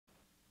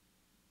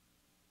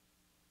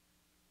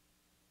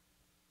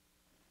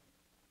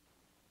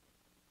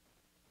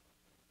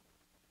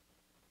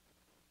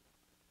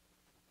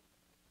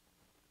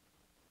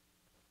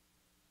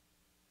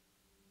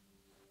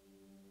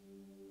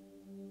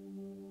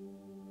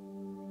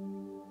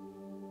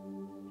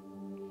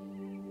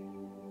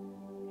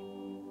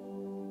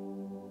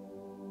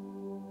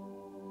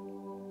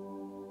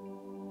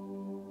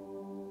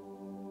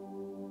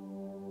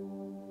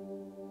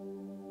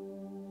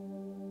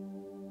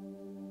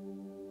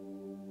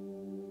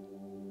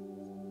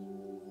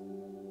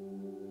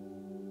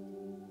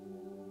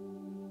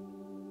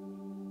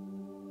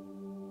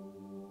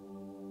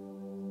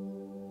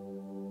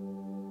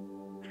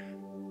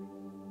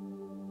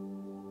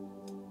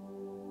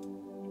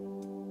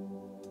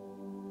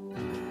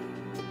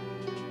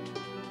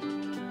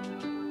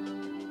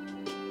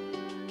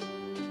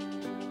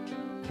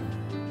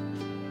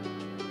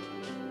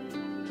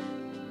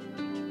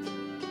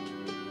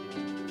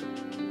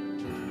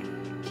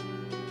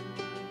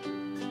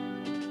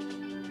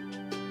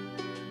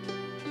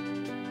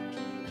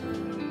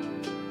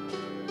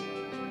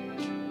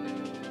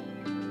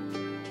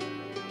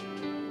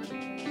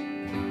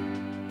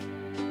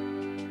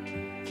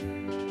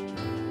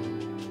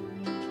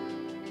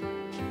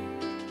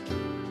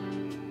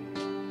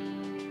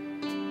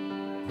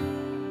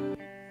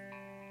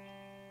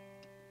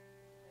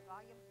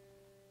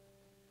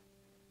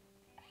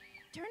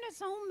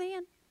press on,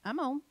 man. I'm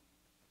on.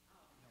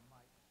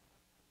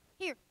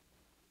 Here.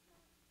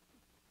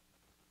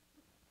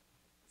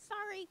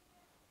 Sorry.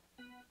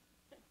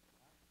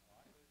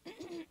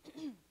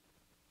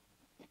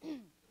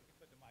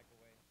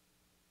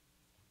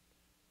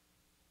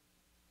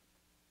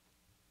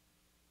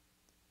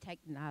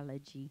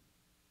 Technology.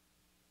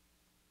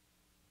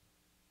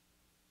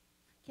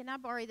 Can I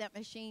borrow that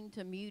machine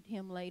to mute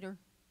him later?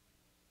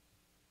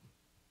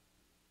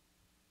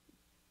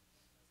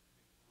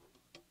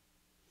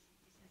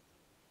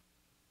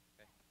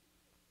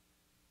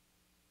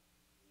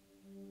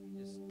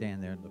 Just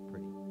stand there and look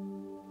pretty.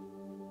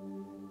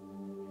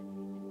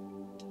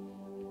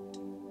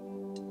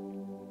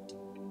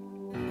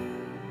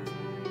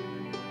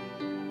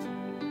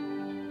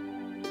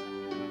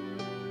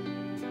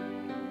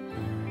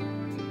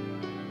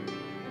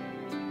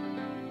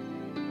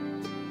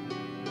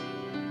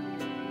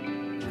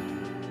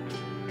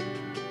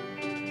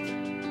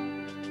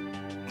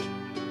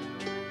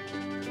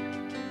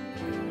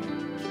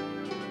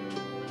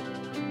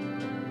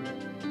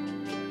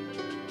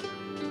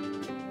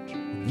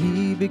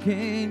 He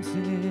became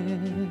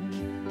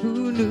sin,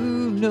 who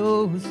knew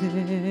no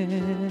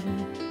sin,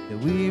 that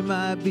we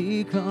might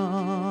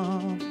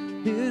become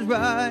his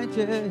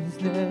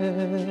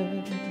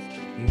righteousness.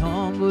 He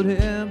humbled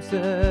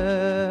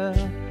himself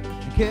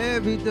and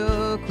carried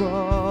the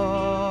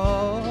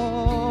cross.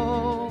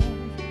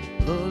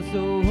 Love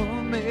so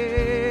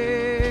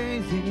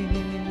amazing,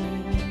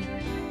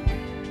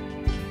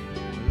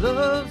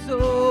 love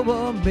so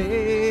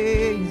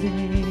amazing.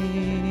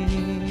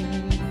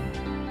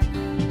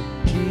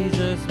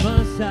 Jesus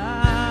Messiah,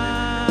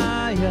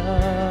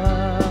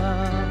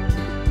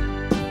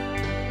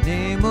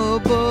 name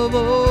above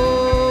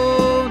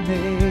all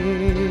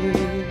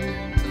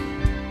names,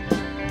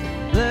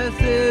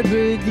 blessed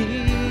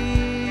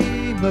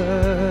Redeemer,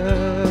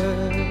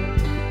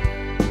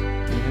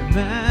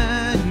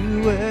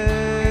 Emmanuel,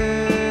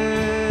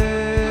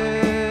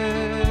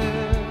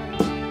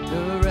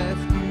 the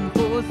rescue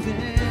for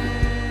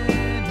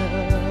sinners,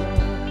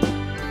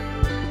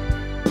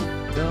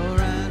 the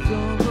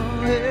ransom from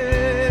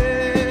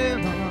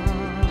heaven,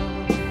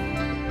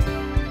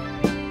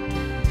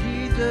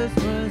 Jesus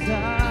Messiah,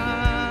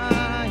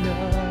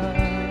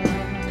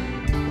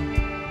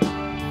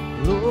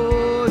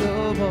 Lord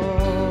of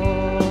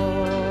all.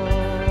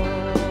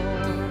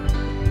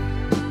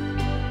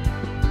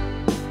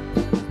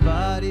 His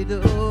body the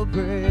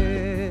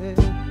bread,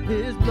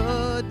 his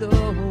blood the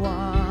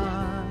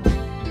wine,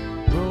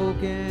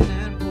 broken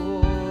and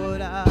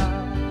poured out,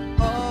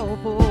 all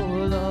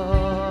for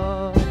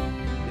love.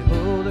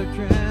 Behold, the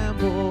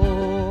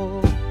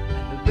tremble,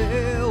 and the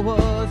veil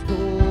was torn.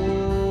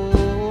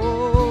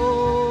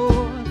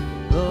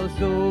 Love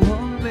so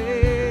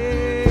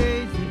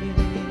amazing,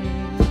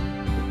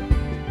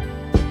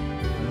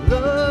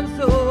 love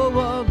so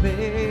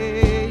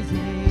amazing.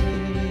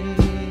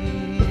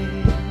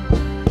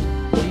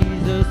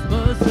 Jesus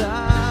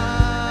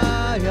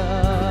Messiah,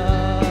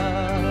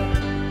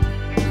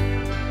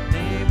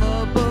 name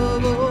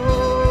above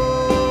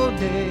all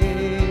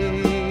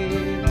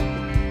names,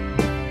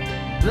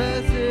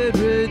 blessed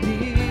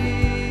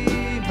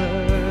Redeemer,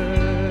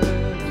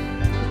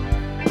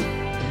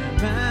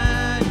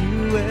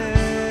 Emmanuel,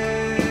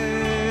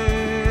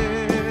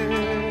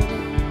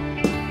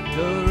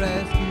 the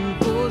rescue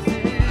for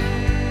sinners,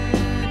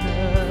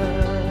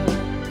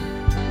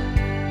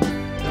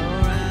 the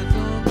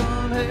ransom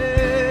from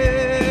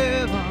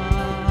heaven,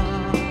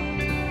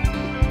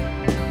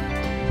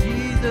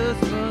 Jesus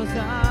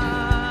Messiah,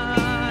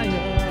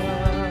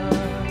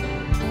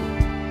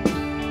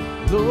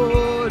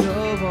 Lord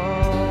of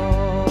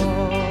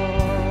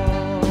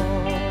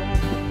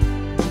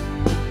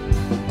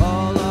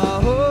all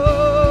our hope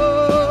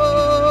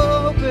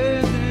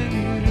is in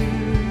you,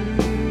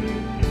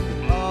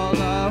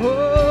 all our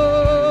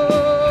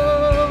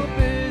hope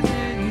is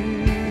in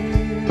you,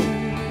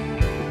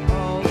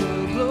 all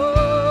the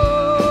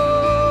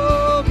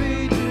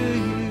glory to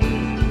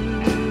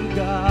you,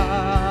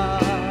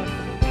 God,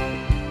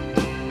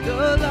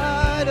 the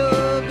light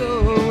of the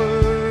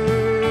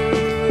world,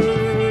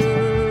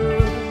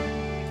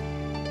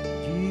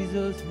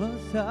 Jesus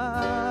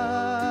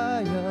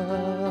Messiah,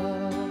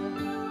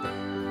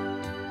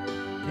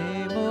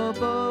 name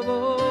above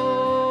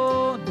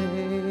all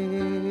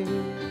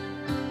names,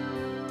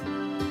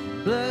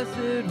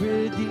 blessed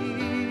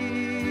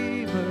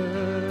Redeemer,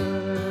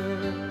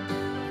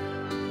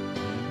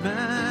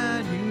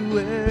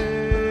 Emmanuel,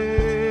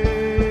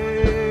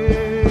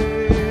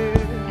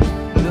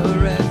 the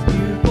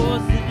rescue for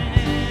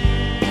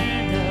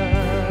sinners,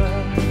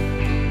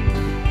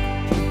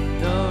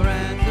 the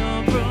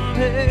ransom from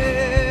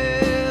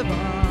heaven,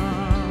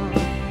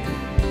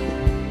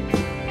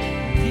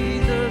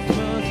 Jesus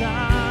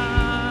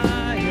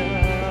Messiah,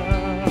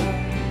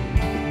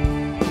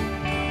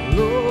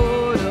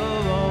 Lord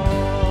of all.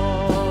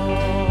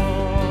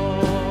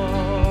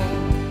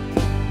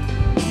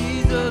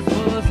 Jesus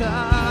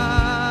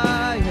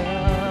Messiah,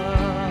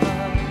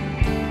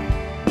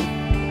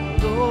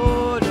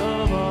 Lord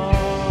of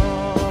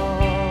all.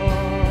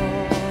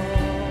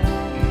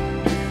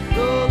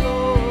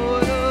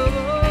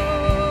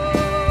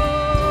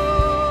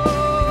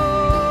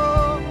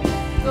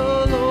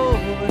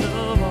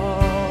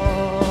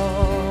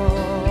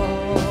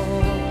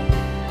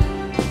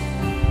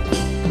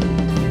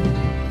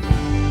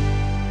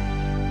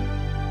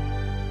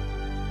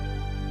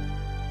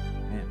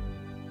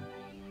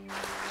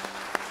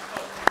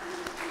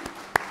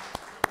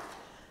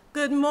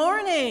 Good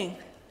morning.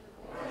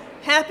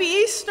 Happy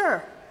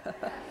Easter.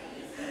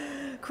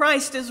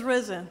 Christ is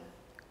risen.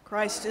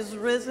 Christ is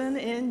risen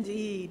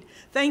indeed.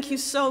 Thank you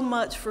so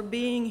much for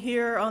being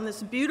here on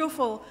this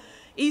beautiful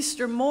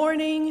Easter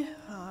morning.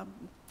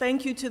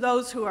 Thank you to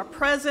those who are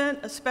present.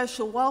 A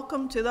special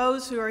welcome to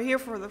those who are here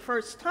for the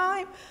first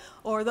time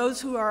or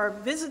those who are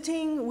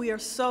visiting. We are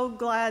so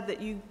glad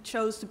that you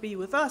chose to be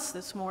with us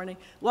this morning.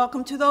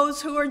 Welcome to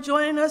those who are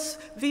joining us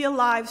via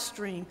live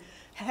stream.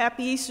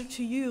 Happy Easter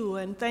to you,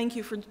 and thank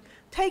you for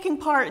taking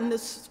part in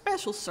this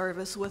special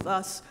service with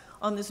us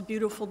on this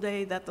beautiful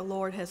day that the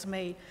Lord has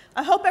made.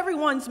 I hope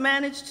everyone's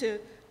managed to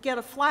get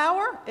a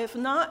flower. If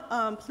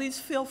not, please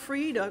feel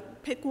free to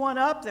pick one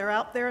up. They're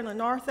out there in the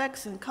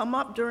narthex, and come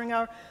up during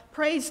our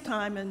praise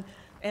time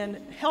and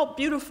help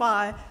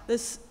beautify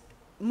this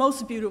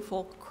most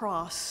beautiful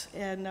cross,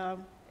 and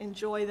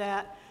enjoy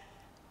that.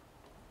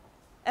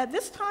 At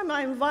this time,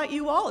 I invite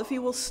you all, if you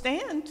will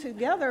stand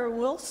together,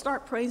 we'll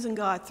start praising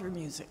God through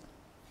music.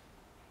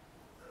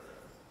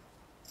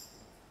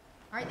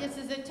 All right, this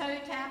is a toe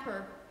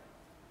tapper,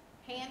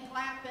 hand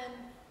clapping,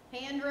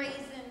 hand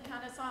raising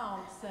kind of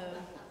song. So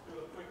Do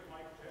a quick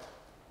mic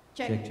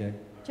check. check,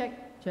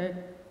 Check, check, check,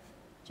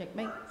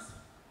 checkmate.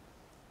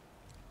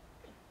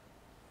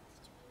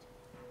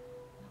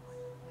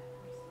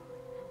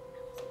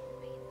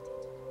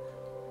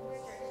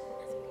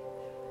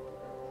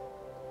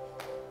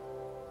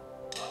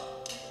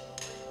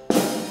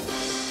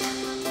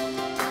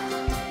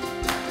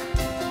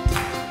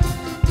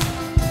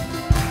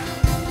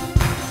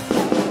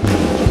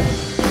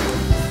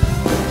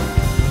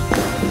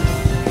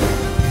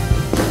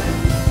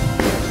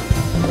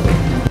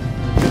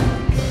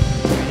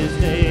 This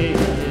day is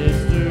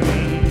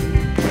history.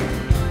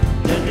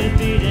 There's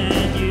defeat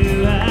and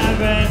you have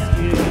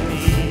rescued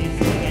me.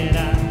 Sing it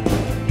out.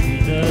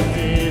 Jesus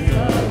is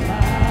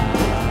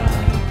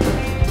alive.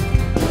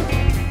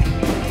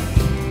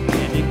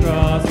 Empty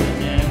cross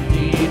and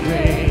empty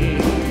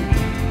grave.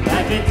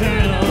 Life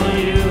eternal,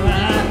 you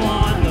have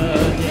won the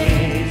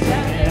day.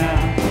 Sing it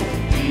out.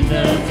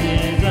 Jesus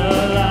is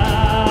alive.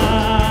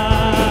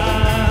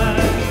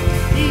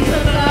 He's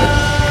alive.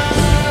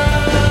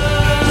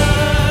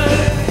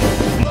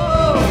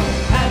 Oh,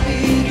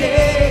 happy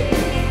day,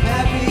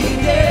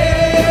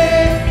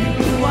 you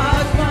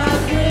wash my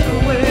sin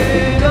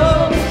away.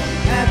 Oh,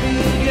 happy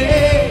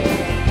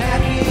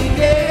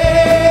day,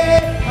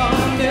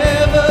 I'll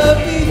never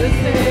be the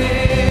same.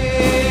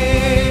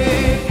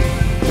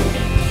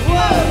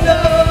 Oh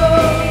no,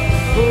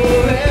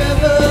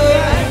 forever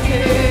I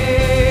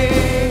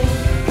take.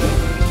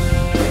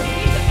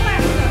 He's a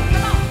clapper.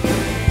 Come on.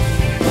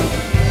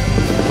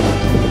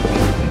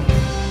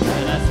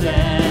 When I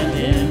stand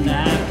in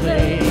that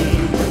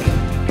place,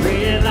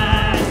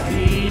 realize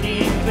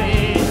meeting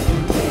face to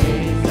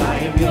face, I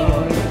am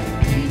yours,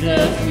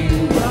 Jesus, you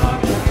are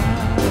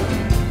mine.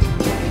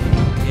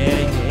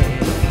 Yeah.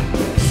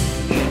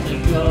 The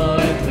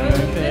joy,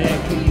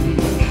 perfect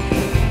peace,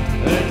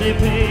 earthly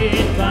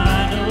pain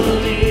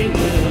finally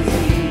will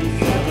cease.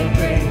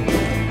 Celebrate,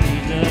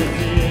 Jesus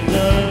is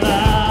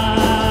alive.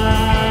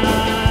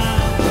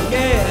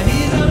 Yeah,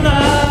 he's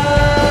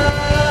alive.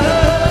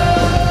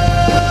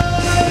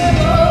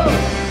 Oh,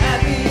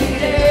 happy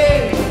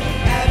day,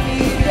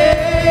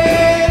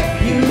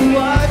 you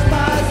wash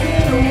my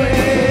sin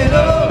away.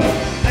 Oh,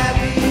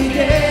 happy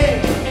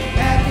day,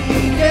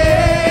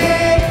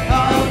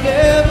 I'll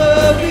never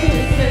be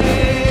the same.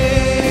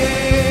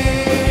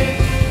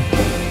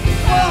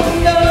 Oh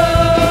no,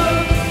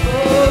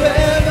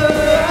 forever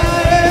I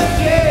am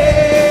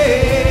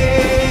changed.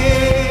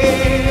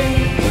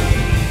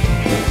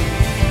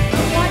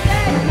 One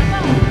day. Come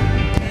on.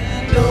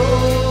 And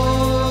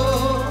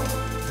oh,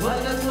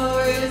 what a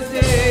glorious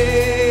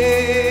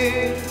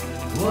day,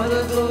 what a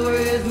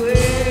glorious way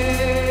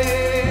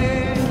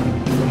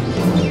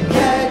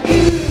that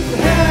you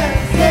have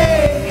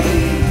saved me.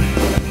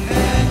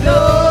 And oh,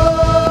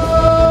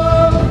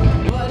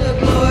 what a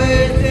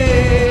glorious day,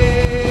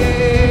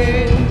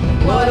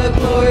 what a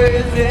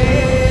glorious day.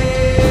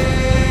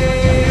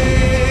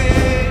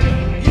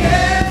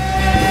 Yeah.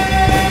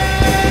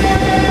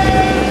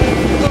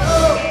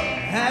 Oh,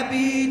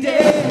 happy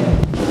day,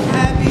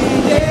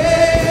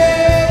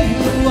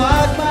 you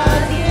wash my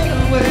sin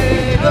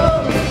away.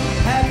 Oh,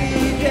 happy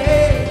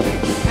day,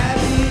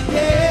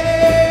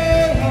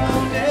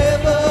 I'll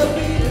never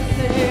be the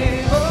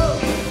same. Oh,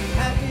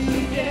 happy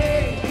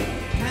day,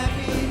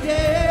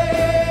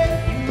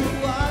 you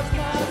wash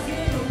my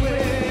sin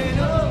away.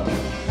 Oh,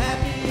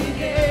 happy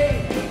day,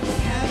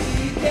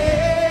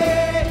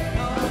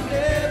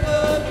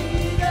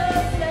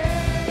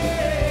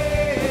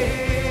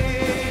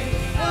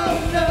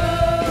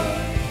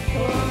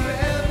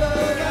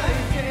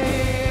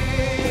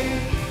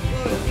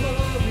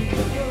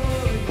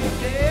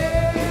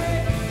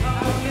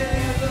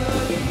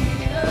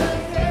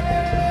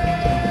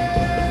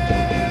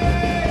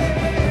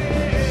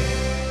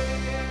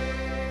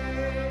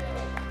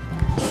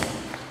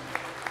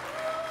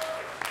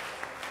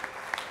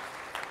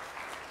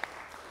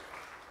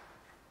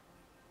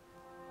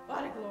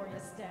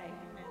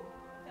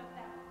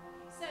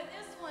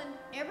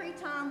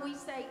 we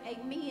say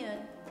amen,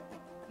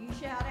 you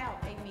shout out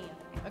amen,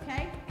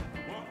 okay?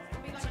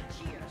 It'll be like a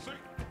cheer.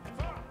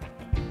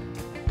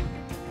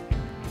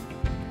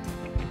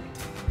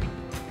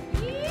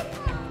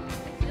 Yeehaw!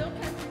 Still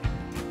country.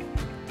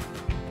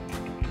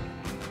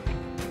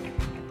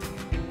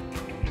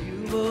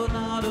 You are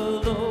not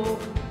alone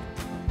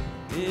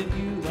if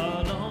you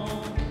are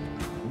alone.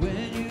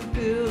 When you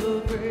feel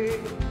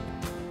afraid,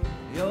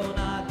 you're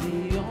not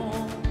the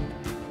only.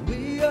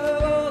 We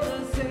are all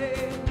the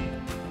same,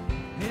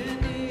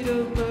 in need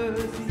of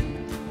mercy,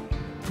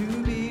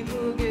 to be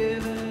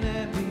forgiven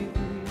and be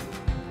free.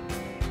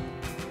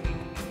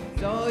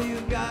 It's all you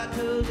got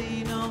to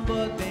lean on,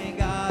 but thank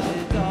God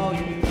it's all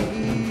you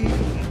need.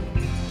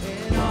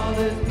 And all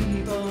those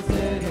people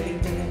said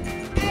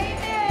amen.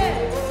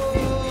 Amen.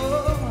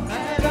 Oh,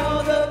 and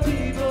all the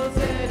people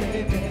said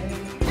amen.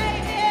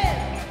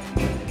 Amen.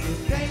 Give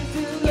thanks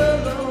to the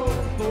Lord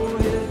for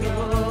his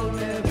love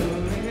never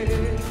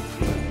ends.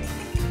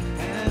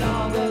 And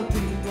all the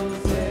people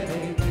said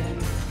amen.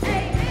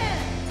 Amen.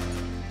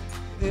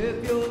 If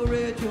you're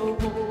rich or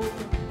poor,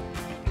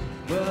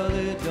 well,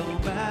 it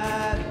don't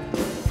matter.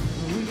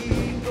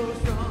 We go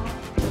strong.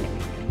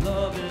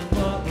 Love is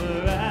what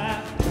we're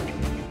after.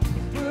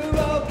 We're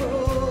all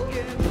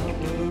broken, but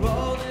we're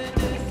all in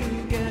this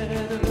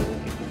together.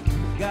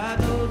 God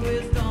knows we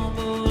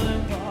stumble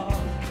and fall.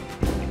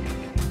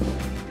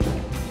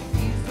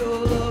 He so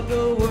loved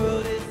the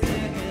world, he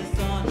sent his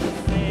son to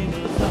save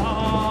us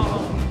all.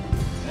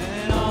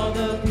 And all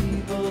the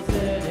people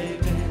said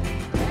amen.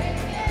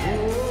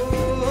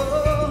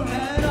 Oh,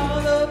 and all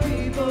the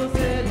people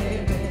said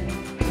amen.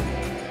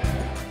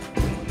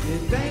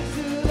 Give thanks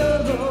to the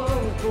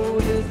Lord for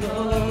his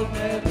love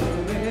never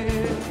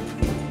ends.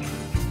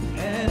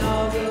 And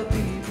all the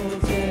people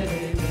said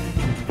amen.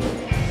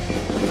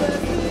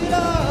 Blessed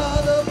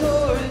are the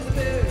poor in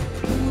spirit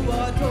who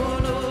are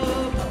torn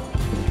apart.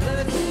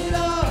 Blessed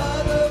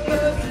are the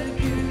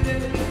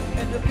persecuted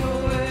and the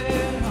pure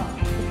in heart.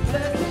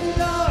 Blessed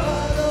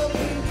are the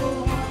people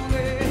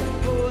hungry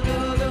for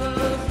another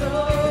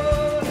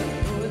star.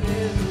 For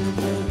this is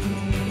the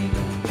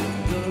kingdom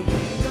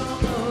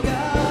of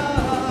God.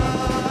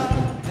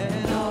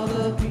 And all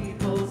the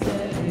people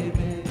said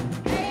amen.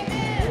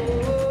 Amen.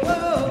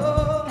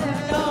 Oh,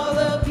 and all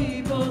the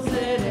people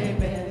said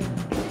amen.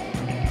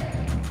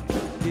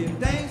 Give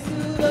thanks to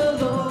the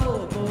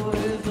Lord for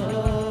his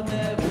love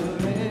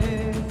never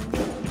ends.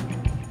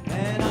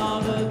 And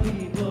all the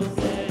people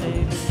said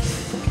amen.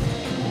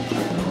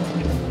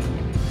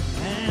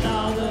 And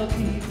all the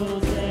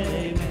people said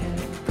amen.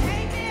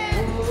 Amen.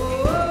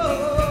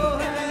 Oh,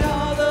 and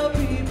all the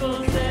people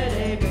said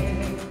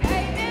amen.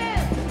 Amen.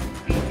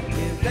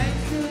 Give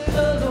thanks to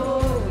the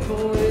Lord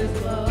for his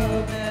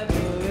love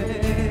never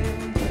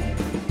ends.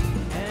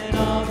 And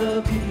all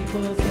the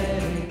people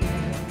said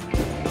amen.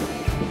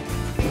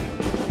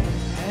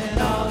 And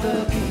all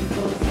the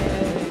people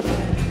said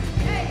amen.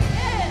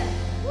 Amen.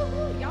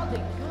 Woo-hoo, y'all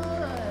did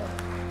good.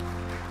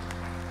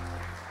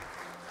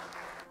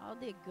 Y'all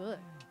did good.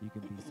 You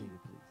can be seated,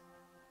 please.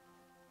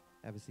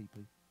 Have a seat,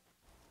 please.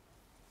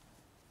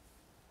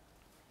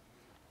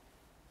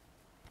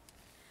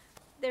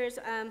 There's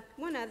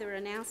one other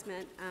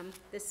announcement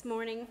this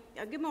morning.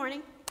 Good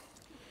morning.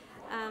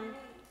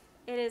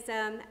 It is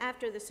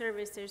after the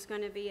service, there's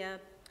going to be an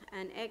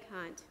egg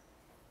hunt.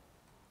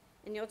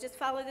 And you'll just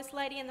follow this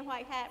lady in the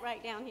white hat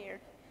right down here,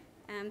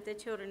 the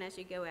children as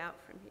you go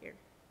out from here.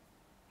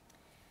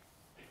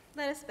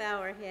 Let us bow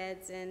our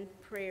heads in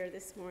prayer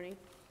this morning.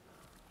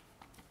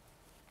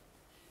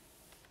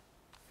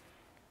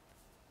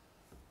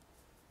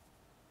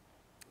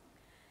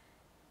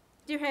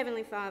 Dear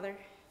Heavenly Father,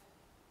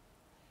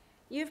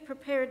 you've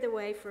prepared the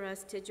way for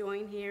us to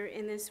join here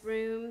in this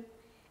room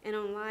and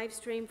on live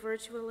stream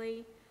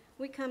virtually.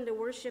 We come to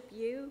worship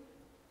you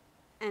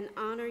and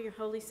honor your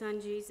Holy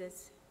Son,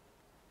 Jesus.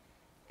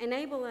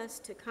 Enable us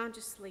to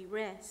consciously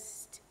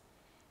rest,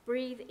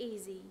 breathe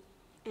easy,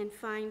 and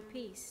find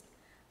peace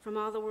from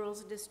all the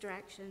world's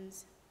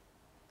distractions.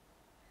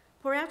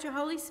 Pour out your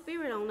Holy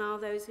Spirit on all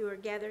those who are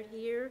gathered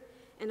here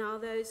and all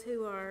those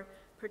who are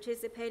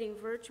participating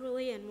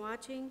virtually and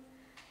watching.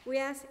 We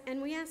ask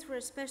for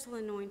a special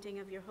anointing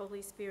of your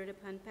Holy Spirit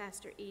upon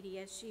Pastor Edie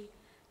as she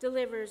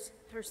delivers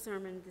her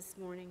sermon this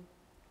morning.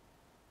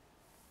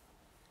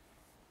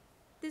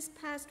 This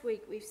past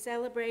week, we've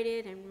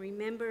celebrated and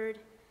remembered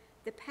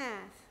the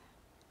path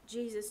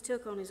Jesus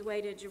took on his way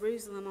to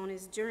Jerusalem on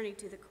his journey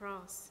to the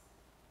cross.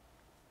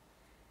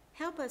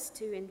 Help us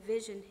to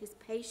envision his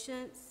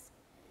patience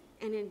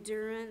and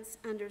endurance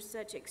under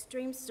such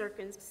extreme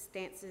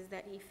circumstances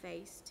that he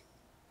faced.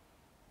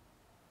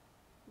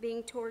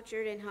 Being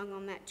tortured and hung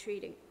on that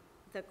tree,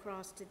 the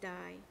cross to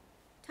die.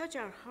 Touch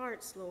our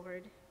hearts,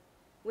 Lord,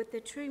 with the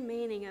true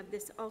meaning of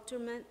this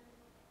ultimate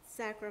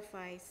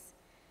sacrifice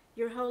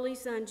your Holy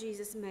Son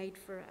Jesus made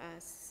for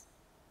us.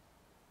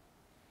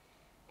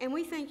 And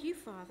we thank you,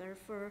 Father,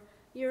 for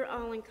your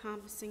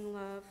all-encompassing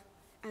love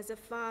as a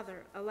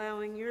father,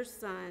 allowing your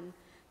Son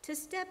to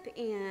step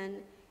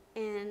in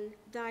and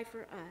die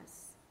for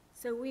us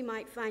so we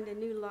might find a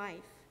new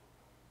life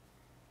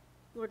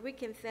Lord, we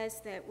confess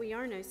that we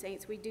are no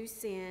saints. We do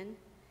sin.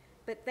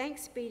 But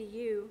thanks be to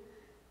you,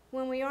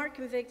 when we are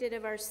convicted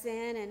of our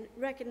sin and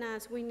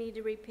recognize we need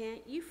to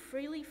repent, you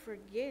freely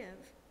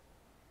forgive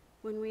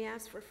when we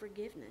ask for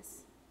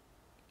forgiveness.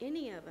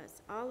 Any of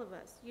us, all of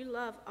us, you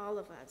love all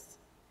of us.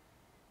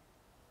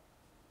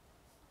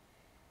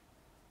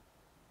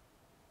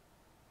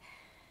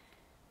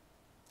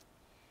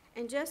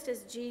 And just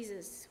as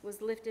Jesus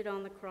was lifted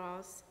on the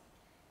cross,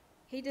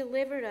 he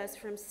delivered us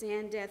from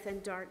sin, death,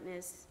 and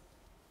darkness.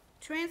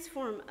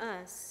 Transform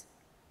us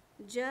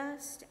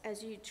just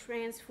as you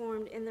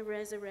transformed in the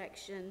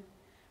resurrection,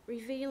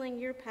 revealing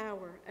your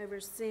power over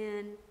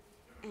sin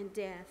and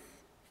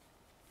death.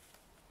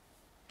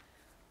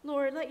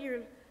 Lord, let your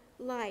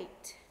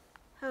light,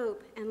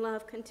 hope, and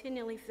love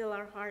continually fill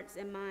our hearts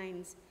and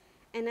minds.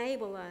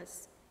 Enable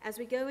us, as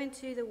we go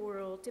into the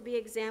world, to be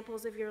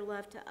examples of your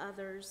love to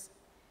others,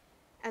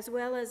 as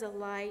well as a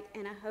light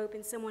and a hope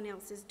in someone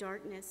else's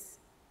darkness.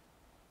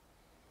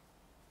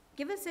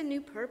 Give us a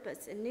new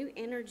purpose, a new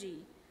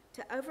energy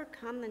to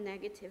overcome the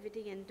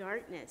negativity and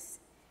darkness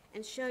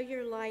and show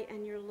your light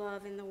and your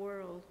love in the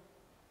world.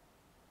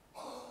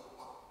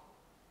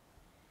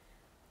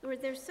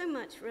 Lord, there's so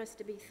much for us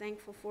to be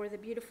thankful for: the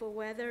beautiful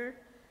weather,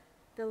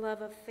 the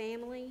love of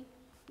family,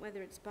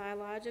 whether it's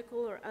biological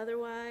or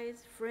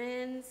otherwise,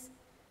 friends,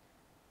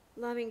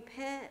 loving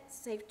pets,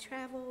 safe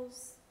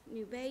travels,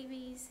 new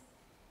babies.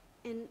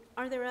 And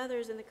are there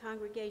others in the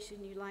congregation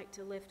you'd like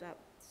to lift up?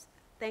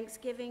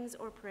 Thanksgivings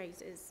or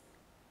praises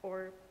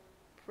or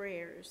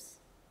prayers?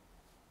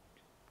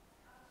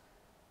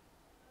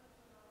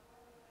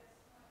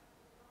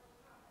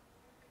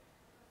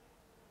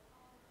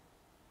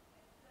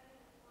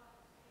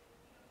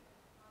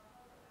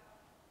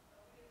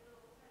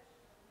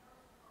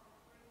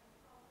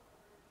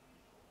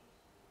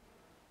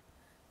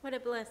 What a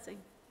blessing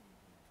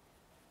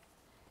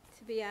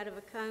to be out of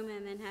a coma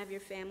and then have your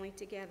family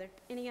together.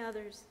 Any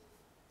others?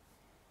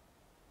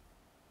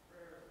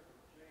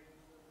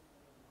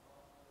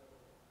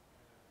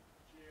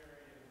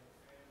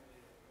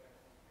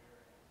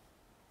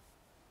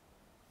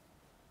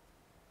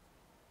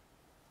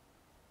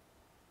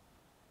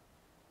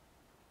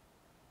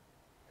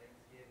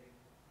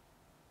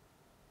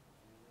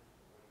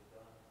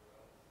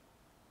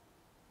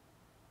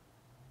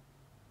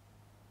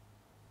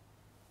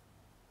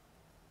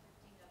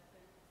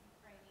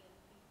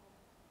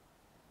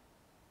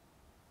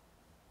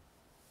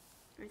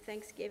 Our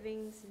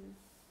thanksgivings and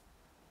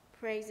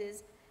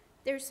praises.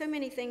 There are so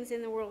many things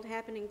in the world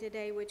happening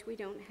today which we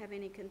don't have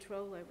any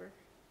control over.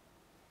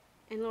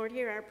 And Lord,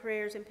 hear our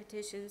prayers and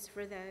petitions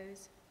for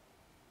those.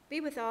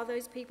 Be with all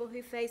those people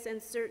who face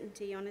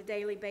uncertainty on a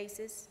daily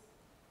basis.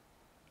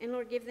 And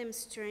Lord, give them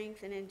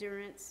strength and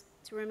endurance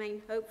to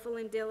remain hopeful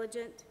and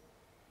diligent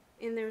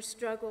in their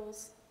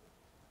struggles.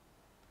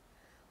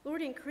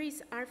 Lord,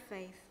 increase our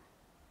faith,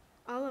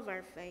 all of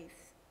our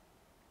faith.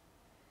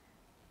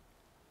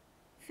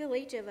 Fill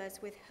each of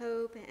us with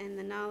hope and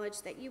the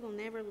knowledge that you will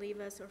never leave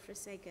us or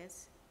forsake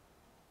us.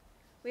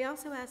 We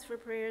also ask for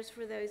prayers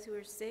for those who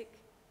are sick,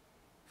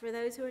 for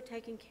those who are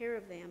taking care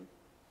of them,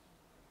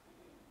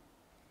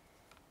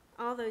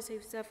 all those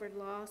who've suffered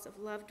loss of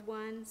loved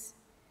ones,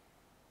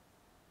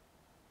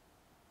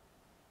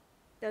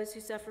 those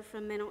who suffer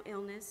from mental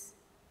illness,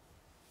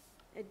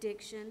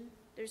 addiction.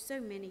 There's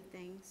so many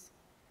things,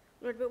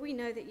 Lord, but we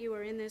know that you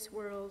are in this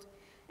world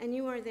and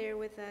you are there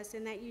with us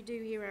and that you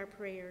do hear our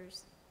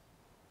prayers.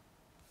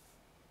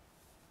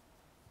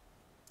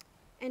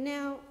 And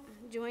now,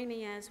 join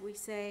me as we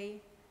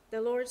say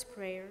the Lord's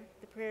Prayer,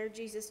 the prayer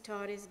Jesus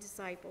taught his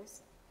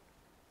disciples.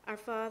 Our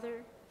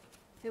Father,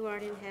 who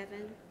art in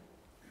heaven,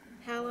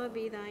 hallowed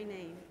be thy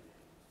name.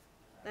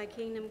 Thy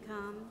kingdom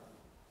come,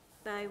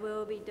 thy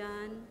will be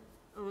done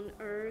on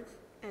earth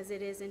as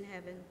it is in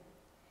heaven.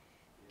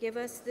 Give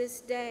us this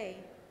day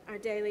our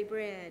daily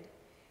bread,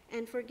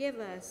 and forgive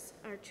us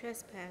our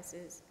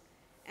trespasses,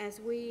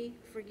 as we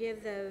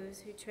forgive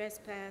those who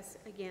trespass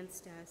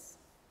against us.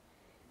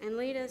 And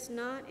lead us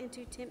not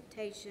into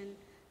temptation,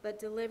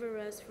 but deliver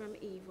us from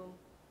evil.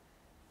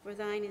 For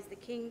thine is the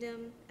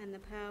kingdom, and the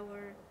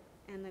power,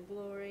 and the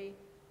glory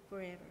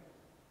forever.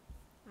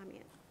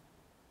 Amen.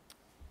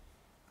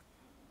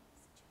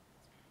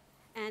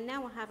 And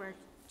now we'll have our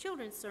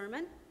children's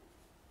sermon.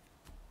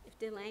 If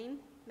Delane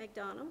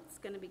McDonald is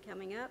going to be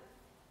coming up,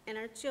 and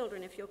our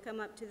children, if you'll come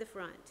up to the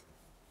front.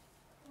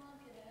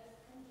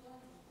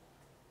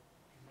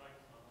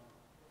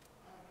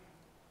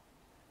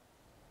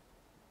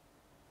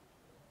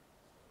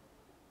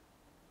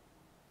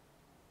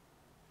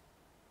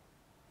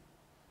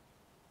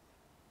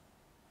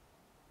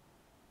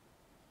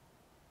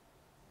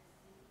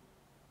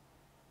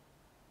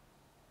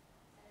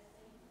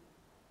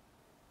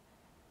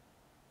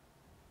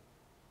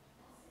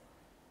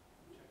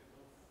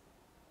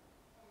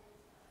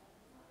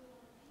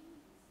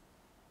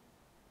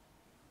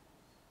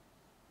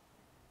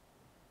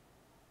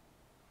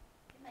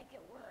 Make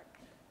it work.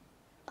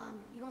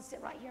 You gonna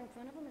sit right here in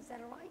front of them? Is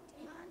that all right,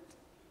 Hunt?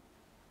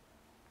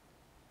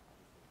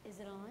 Is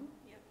it on?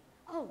 Yep.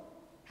 Oh,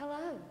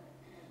 Hello.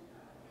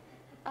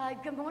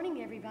 Good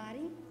morning,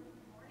 everybody.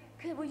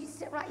 Will you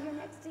sit right here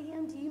next to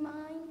him? Do you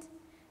mind?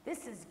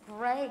 This is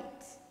great.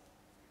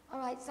 All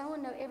right, so I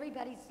want to know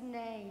everybody's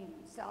name.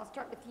 So I'll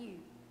start with you.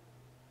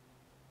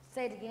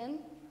 Say it again.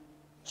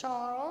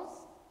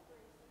 Charles,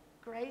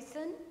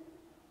 Grayson,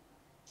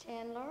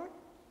 Chandler,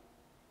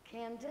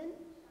 Camden,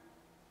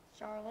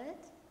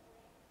 Charlotte,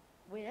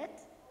 Witt,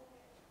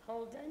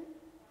 Holden,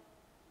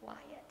 Wyatt,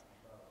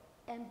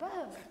 and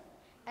Bo.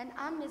 And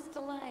I'm Miss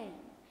Delane.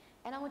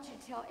 And I want you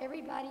to tell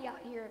everybody out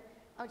here,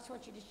 I just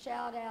want you to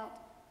shout out,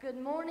 good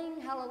morning,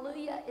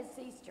 hallelujah, it's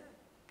Easter.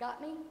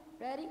 Got me?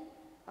 Ready?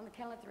 On the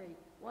count of 3.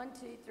 1,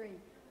 2, 3.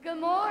 Good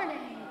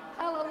morning,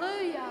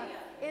 hallelujah,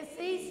 it's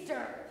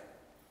Easter.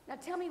 Now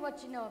tell me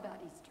what you know about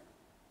Easter.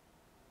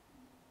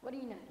 What do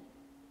you know?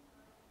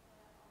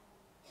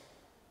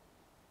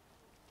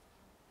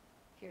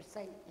 Here,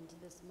 say it into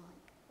this mic.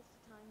 It's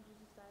the time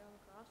Jesus died on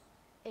the cross.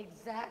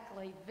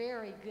 Exactly,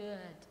 very good.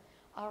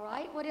 All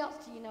right, what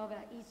else do you know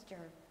about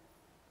Easter?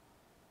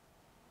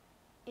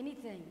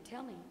 Anything,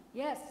 tell me.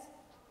 Yes.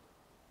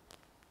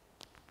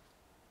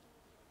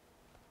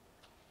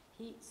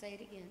 Say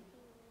it again.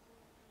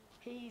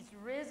 He's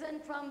risen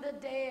from the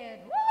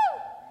dead.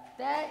 Woo!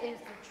 That is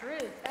the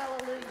truth.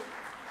 Hallelujah.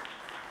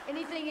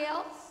 Anything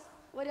else?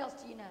 What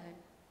else do you know?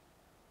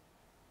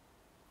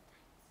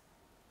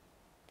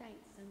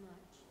 Thanks so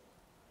much.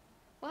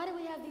 Why do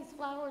we have these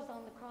flowers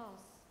on the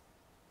cross?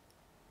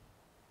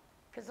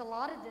 Because a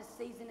lot of this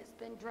season it's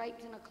been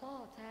draped in a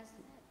cloth, hasn't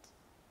it?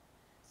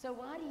 So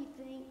why do you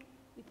think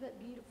we put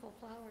beautiful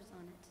flowers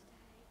on it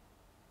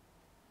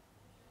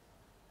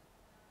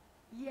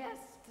today? Yes,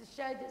 to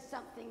show that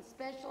something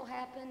special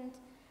happened,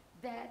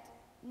 that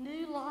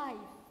new life,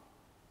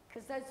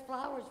 because those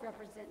flowers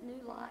represent new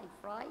life,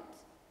 right?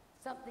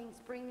 Something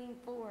springing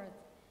forth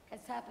has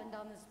happened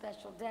on this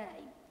special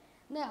day.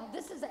 Now,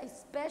 this is a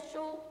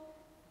special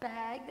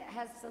bag that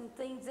has some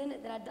things in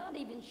it that I'm not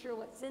even sure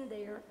what's in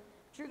there,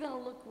 but you're going to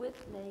look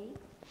with me.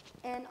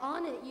 And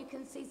on it, you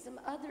can see some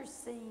other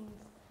scenes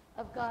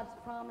of God's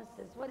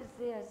promises. What is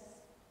this?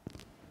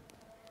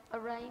 A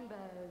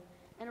rainbow.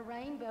 And a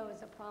rainbow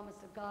is a promise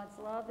of God's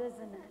love,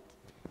 isn't it?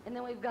 And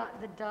then we've got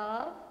the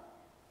dove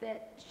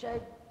that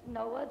showed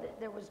Noah that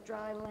there was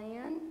dry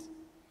land.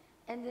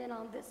 And then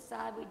on this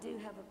side, we do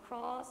have a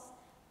cross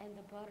and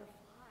the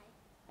butterfly,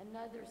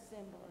 another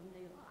symbol of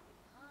new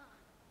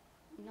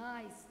life.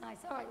 Nice, nice.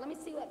 All right, let me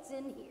see what's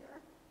in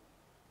here.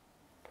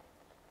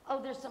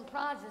 Oh, there's some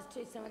prizes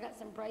too, so I got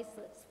some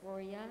bracelets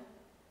for you.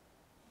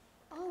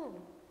 Oh,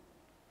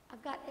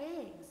 I've got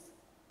eggs.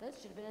 Those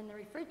should have been in the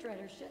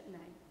refrigerator, shouldn't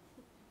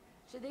they?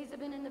 Should these have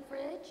been in the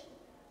fridge?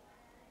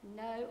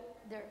 No,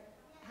 they're,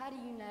 how do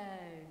you know?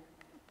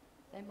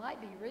 They might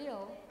be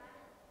real.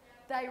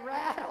 They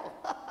rattle.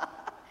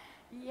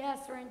 Yes,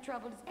 we're in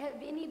trouble. Have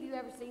any of you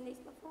ever seen these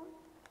before?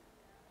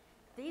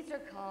 These are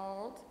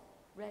called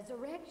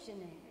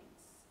resurrection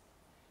eggs.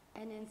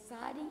 And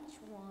inside each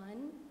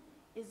one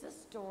is a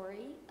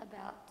story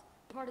about,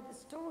 part of the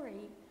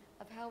story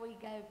of how we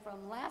go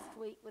from last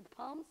week with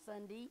Palm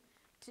Sunday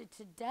to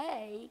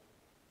today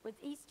with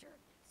Easter.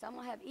 So I'm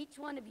going to have each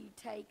one of you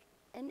take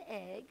an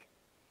egg,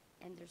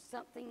 and there's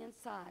something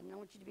inside. And I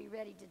want you to be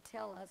ready to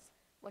tell us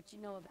what you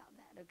know about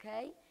that,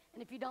 okay?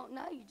 And if you don't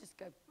know, you just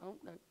go, I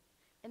don't know.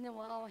 And then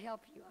we'll all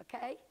help you,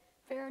 okay?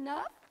 Fair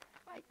enough?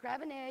 All right,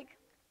 grab an egg.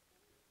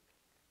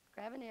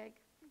 Grab an egg.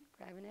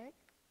 Grab an egg.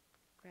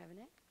 Grab an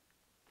egg.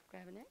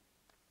 Grab an egg.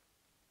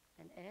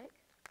 An egg.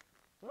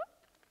 Whoop.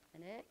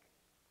 An egg.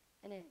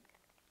 An egg.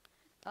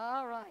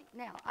 All right.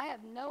 Now, I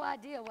have no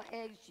idea what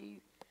eggs you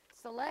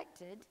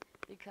selected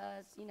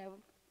because, you know,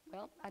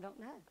 well, I don't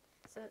know.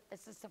 So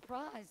it's a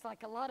surprise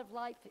like a lot of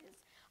life is.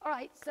 All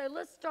right, so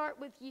let's start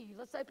with you.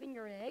 Let's open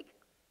your egg.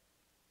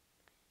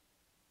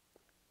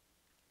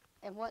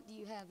 And what do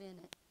you have in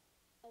it?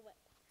 A whip.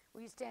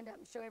 Will you stand up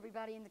and show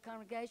everybody in the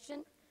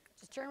congregation?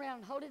 Just turn around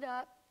and hold it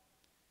up.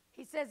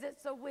 He says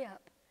it's a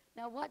whip.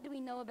 Now, what do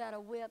we know about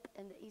a whip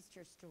in the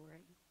Easter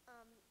story?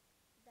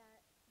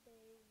 That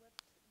they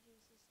whipped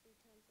Jesus 3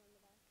 times on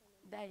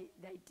the back. And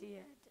They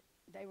did.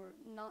 They were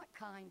not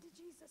kind to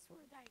Jesus,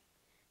 were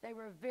they? They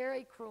were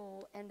very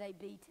cruel, and they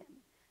beat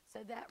him.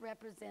 So that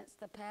represents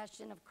the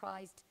passion of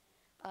Christ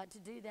to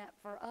do that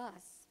for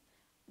us.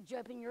 Did you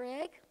open your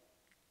egg?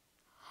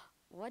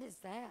 What is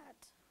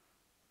that?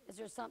 Is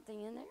there something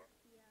in there?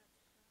 Yeah.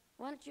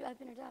 Why don't you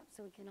open it up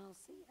so we can all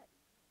see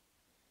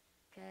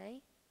it?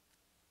 Okay.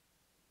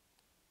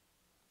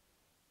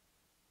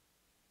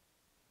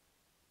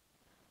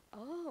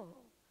 Oh,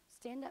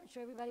 stand up and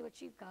show everybody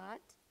what you've got.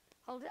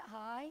 Hold it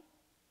high.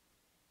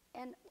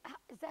 And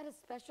is that a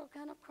special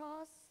kind of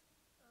cross?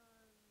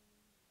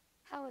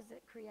 How is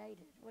it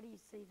created? What do you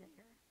see there?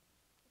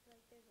 It's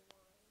like there's a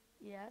line.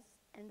 Yes,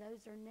 and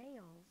those are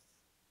nails.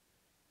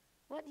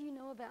 What do you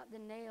know about the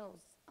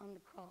nails on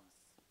the cross?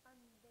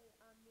 They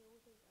were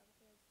his other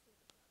hands to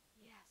the cross.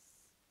 Yes.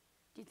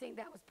 Do you think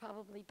that was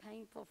probably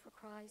painful for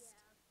Christ?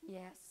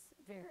 Yeah. Yes,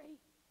 very.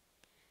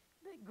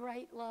 But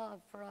great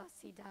love for us,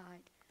 he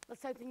died.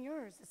 Let's open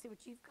yours and see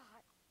what you've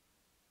got.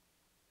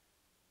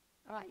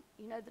 All right,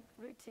 you know the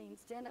routine.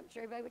 Stand up,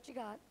 show everybody what you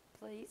got,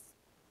 please.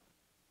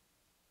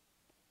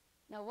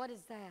 Now, what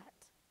is that?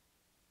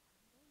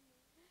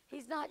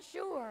 He's not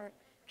sure.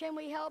 Can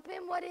we help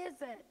him? What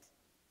is it?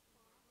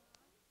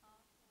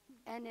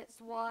 And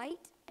it's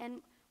white.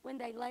 And when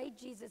they laid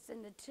Jesus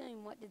in the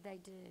tomb, what did they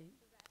do?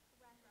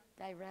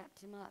 They wrapped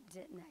him up,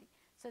 didn't they?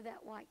 So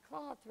that white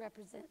cloth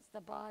represents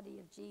the body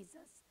of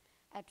Jesus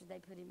after they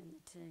put him in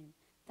the tomb.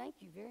 Thank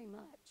you very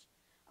much.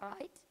 All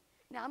right?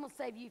 Now, I'm going to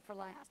save you for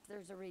last.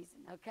 There's a reason,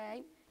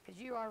 okay? Because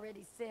you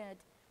already said,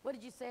 what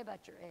did you say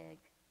about your egg?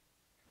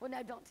 Well,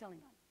 no, don't tell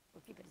anyone.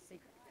 We'll keep it a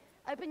secret.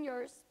 Open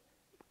yours.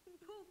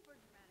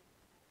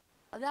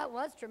 Oh, that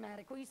was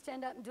dramatic. Will you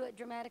stand up and do it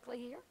dramatically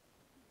here?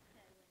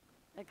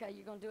 Okay,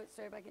 you're going to do it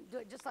so everybody can do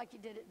it just like you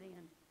did it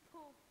then.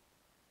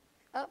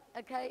 Oh,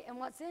 okay, and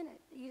what's in it?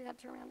 You have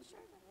to turn around and show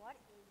them. What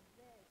is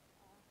this?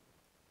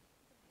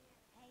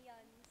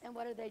 Hands. And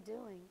what are they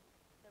doing?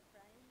 They're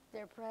praying.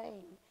 They're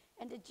praying.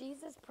 And did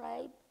Jesus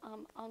pray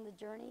on the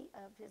journey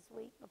of his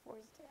week before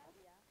his death?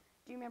 Yeah.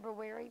 Do you remember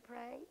where he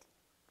prayed?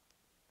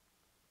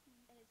 In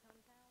his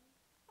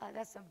hometown.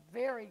 That's a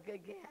very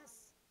good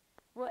guess.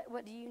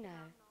 What do you know?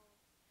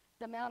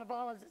 The Mount of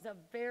Olives is a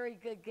very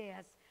good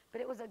guess. But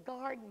it was a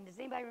garden. Does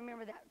anybody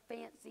remember that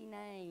fancy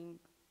name?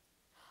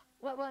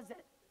 What was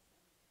it?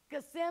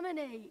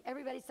 Gethsemane.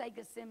 Everybody say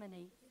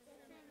Gethsemane.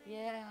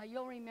 Yeah,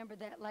 you'll remember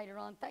that later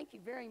on. Thank you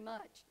very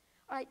much.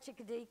 All right,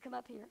 Chickadee, come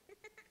up here.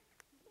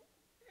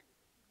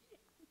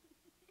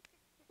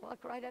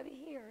 Walk right over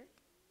here.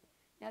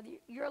 Now,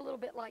 you're a little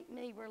bit like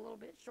me. We're a little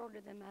bit shorter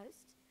than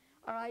most.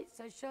 All right,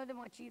 so show them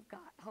what you've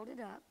got. Hold it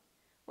up.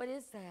 What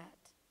is that?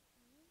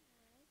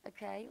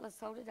 Okay, let's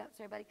hold it up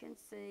so everybody can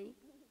see.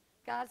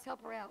 Guys,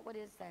 help her out. What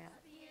is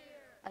that?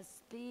 A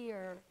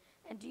spear.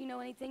 And do you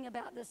know anything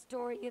about the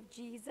story of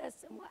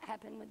Jesus and what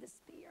happened with the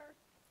spear?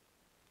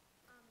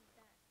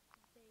 That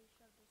they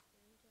shoved a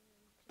spear into him to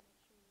make sure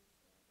he was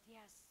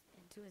dead. Yes,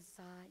 into his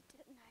side,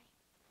 didn't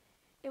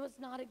they? It was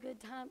not a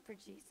good time for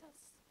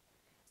Jesus.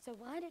 So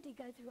why did he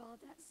go through all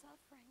that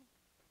suffering?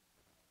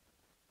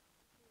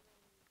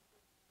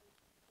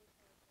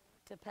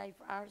 To pay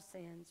for our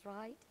sins,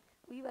 right?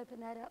 Will you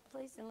open that up,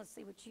 please, and let's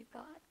see what you've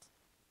got.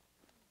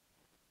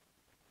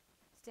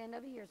 Stand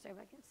over here so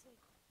everybody can see.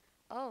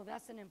 Oh,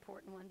 that's an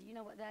important one. Do you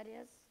know what that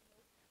is?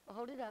 Well,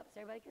 hold it up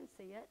so everybody can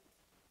see it.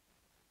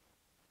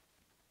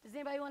 Does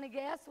anybody want to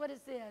guess? What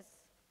is this?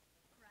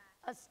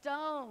 A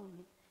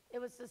stone. It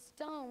was a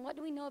stone. What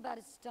do we know about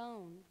a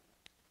stone?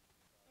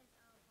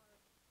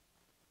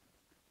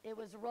 It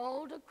was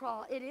rolled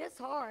across. It is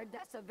hard.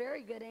 That's a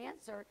very good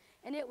answer.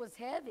 And it was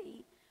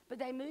heavy, but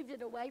they moved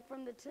it away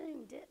from the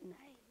tomb, didn't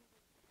they?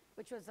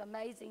 Which was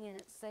amazing in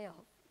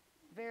itself.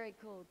 Very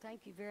cool.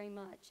 Thank you very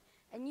much.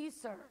 And you,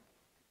 sir,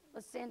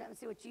 let's stand up and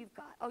see what you've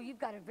got. Oh, you've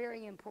got a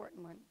very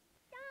important one.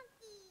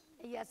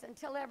 Donkey. Yes, and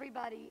tell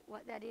everybody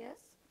what that is.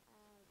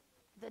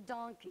 The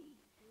donkey.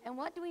 And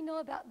what do we know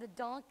about the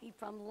donkey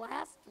from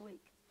last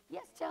week?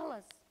 Yes, tell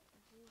us.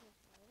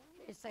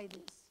 Here, say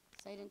this.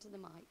 Say it into the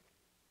mic.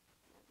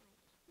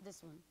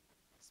 This one.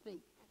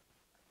 Speak.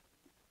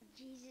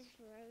 Jesus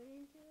rode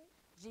into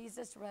it.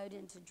 Jesus rode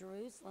into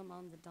Jerusalem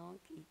on the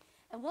donkey.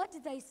 And what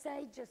did they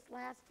say just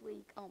last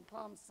week on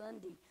Palm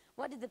Sunday?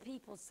 What did the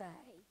people say?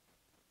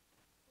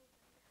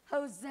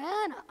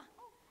 Hosanna.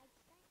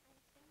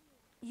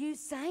 You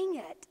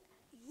sang it.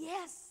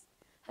 Yes.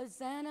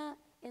 Hosanna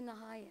in the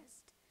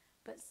highest.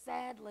 But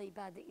sadly,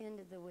 by the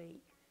end of the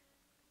week,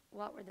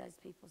 what were those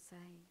people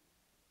saying?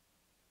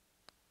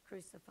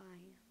 Crucify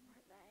him,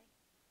 weren't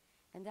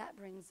they? And that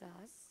brings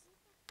us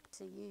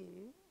to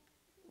you,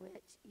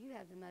 which you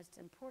have the most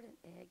important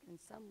egg in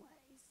some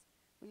ways.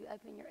 Will you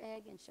open your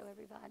egg and show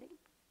everybody?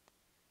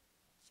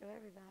 Show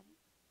everybody.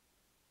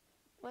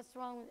 What's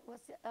wrong with,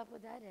 what's up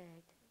with that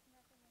egg? There's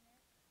nothing in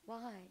it.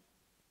 Why?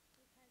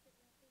 Because it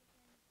represents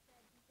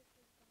that Jesus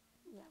was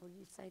gone. Yeah, will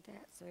you say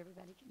that so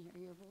everybody can hear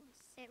your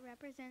voice? It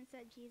represents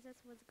that Jesus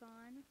was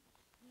gone.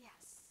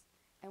 Yes.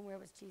 And where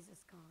was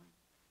Jesus gone?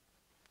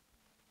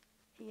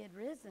 He had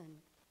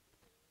risen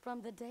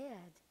from the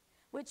dead,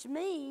 which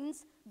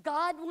means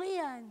God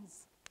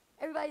wins.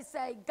 Everybody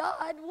say,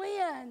 God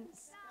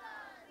wins.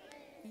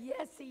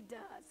 Yes, he does.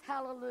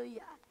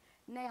 Hallelujah.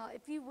 Now,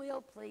 if you will,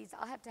 please,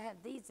 I'll have to have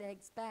these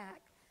eggs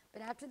back.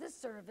 But after the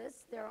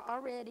service, there are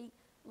already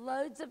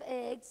loads of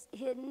eggs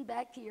hidden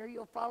back here.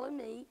 You'll follow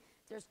me.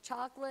 There's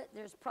chocolate,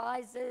 there's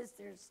prizes,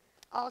 there's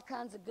all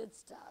kinds of good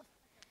stuff.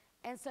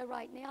 And so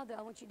right now, though,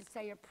 I want you to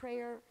say a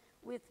prayer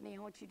with me. I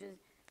want you to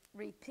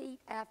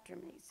repeat after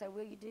me. So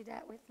will you do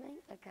that with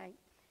me? Okay.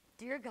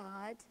 Dear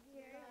God,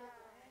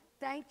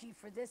 thank you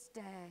for this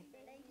day.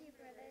 Thank you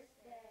for this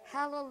day.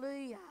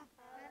 Hallelujah.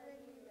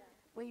 Hallelujah.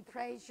 We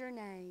praise your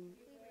name.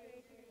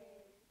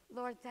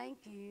 Lord,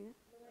 thank you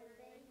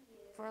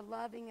for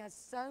loving us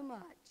so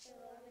much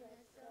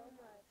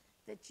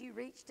that you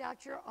reached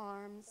out your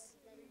arms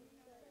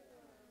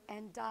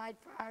and died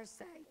for our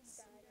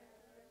sakes.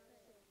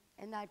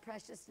 In thy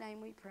precious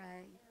name we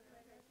pray.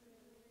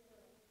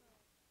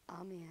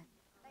 Amen.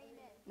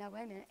 Now,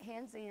 wait a minute.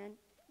 Hands in.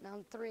 Now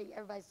on 3,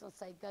 everybody's going to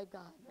say, go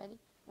God. Ready?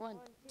 1,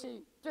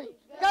 2, 3.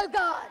 Go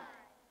God!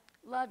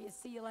 Love you.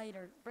 See you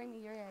later. Bring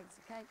me your eggs,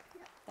 okay?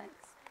 Yeah, thanks.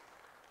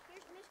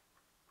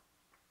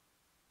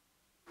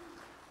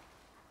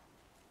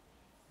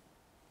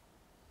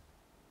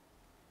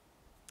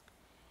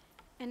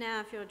 And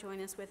now if you'll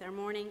join us with our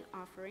morning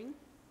offering.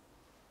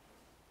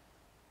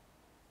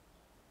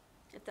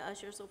 If the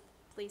ushers will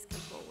please come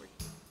forward.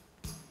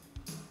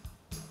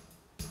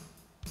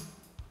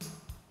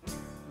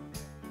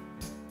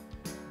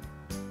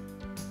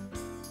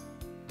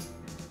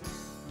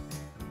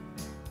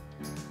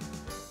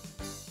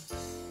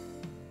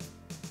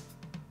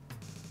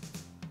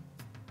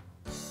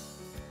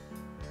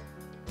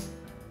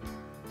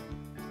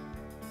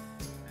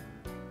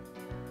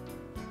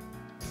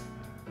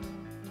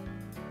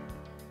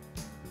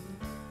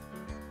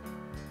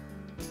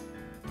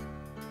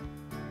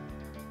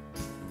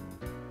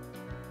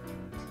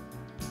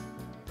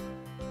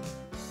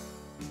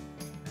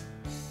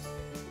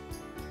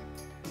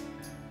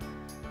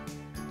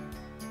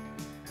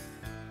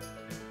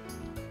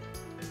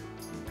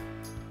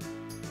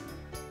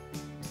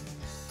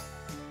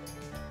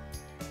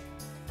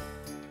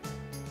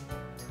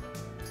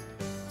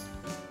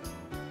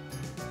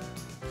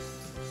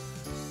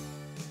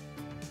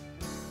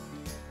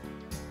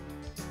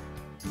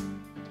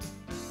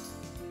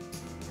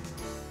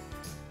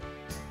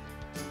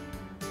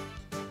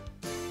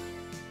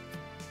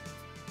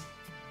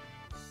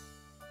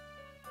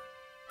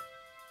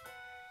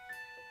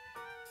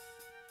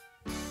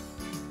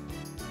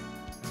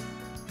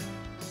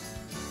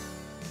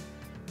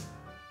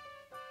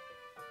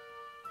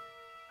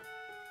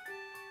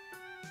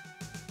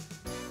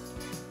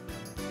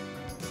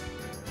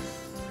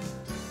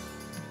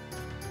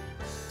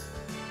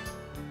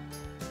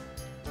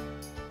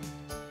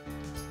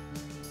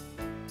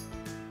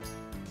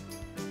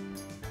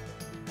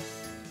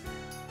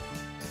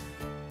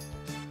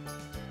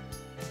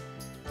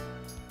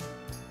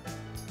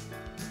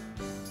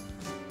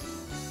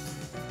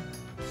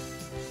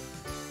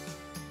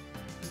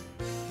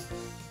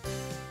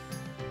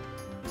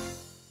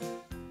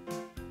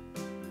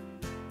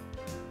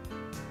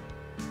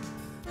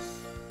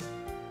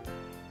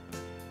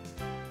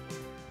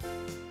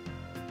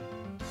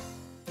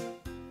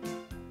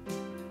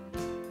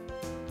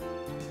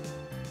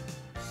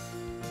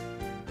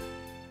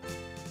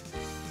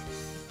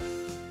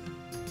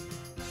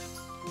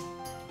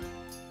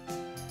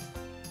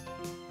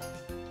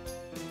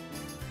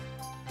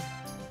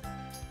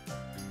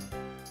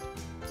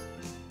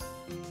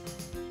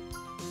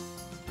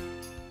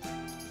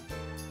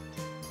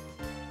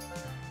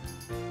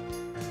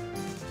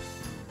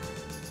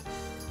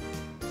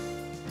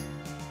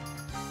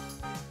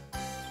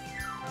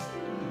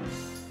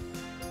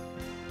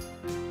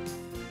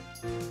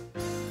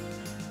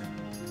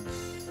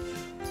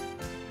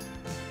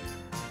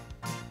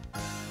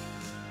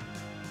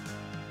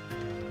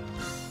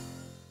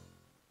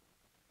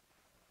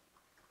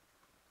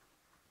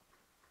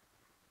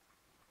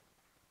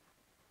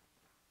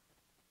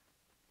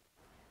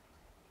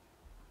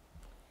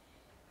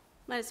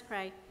 Let us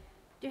pray.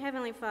 Dear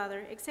Heavenly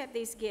Father, accept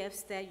these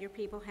gifts that your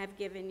people have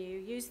given you.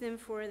 Use them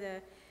for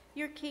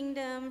your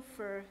kingdom,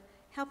 for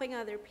helping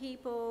other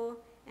people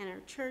and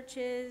our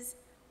churches.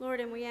 Lord,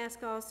 and we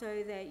ask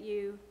also that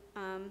you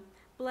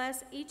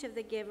bless each of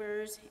the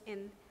givers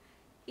and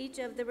each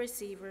of the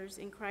receivers.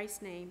 In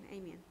Christ's name,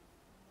 amen.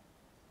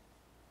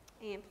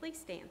 And please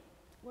stand.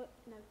 What?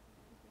 No.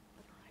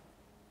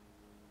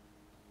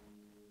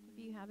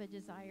 If you have a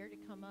desire to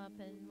come up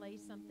and lay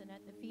something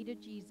at the feet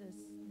of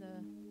Jesus,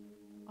 the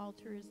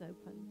altar is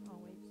open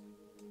always.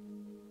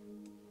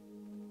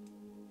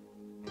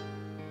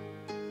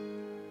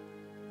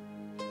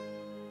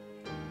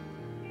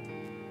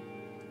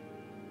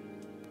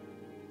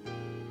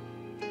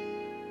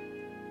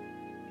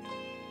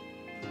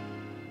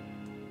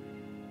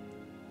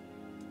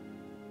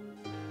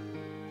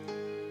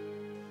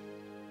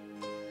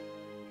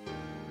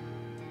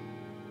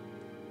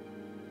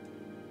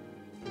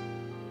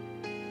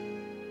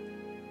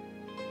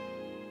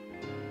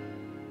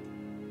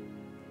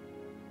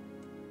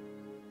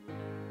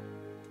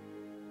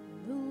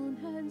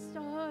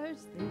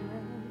 Stars they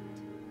wept,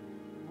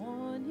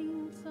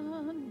 morning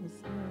sun was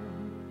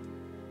gone,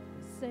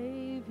 the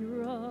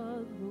Savior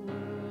of the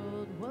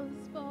world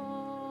was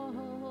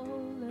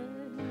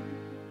fallen.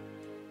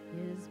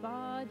 His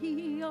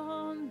body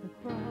on the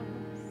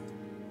cross,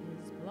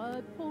 his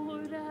blood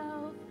poured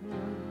out for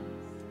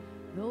us,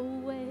 the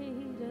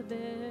weight of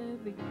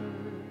every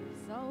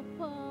curse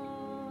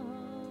upon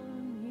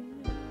him.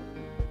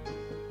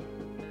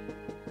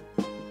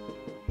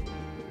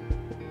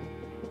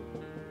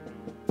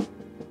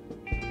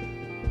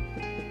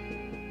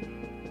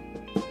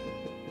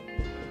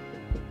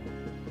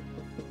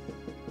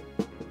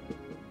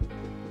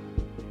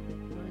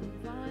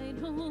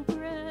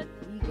 Breath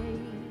he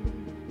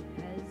gave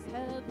as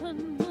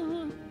heaven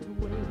looked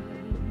away.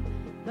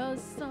 The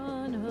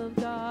Son of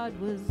God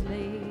was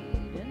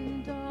laid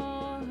in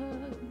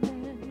darkness.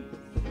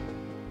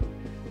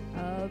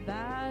 the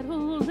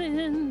battle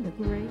in the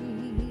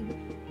grave,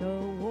 the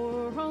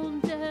war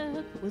on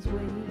death was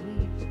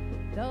waged,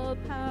 the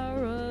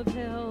power of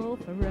hell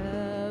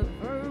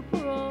forever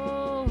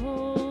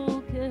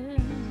broken.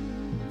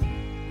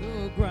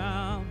 The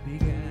ground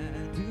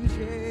began to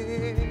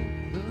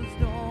shake, the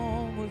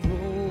storm was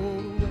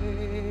rolled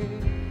away,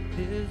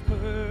 His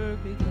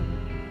perfect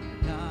love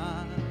could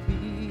not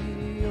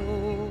be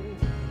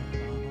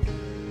overcome.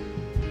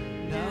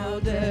 Now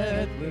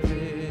death, where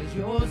is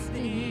your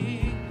sting?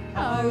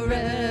 Our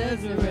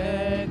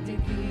resurrected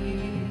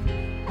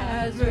King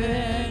has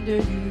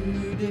rendered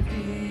you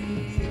defeated.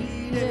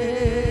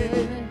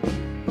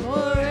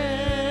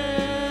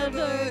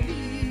 Forever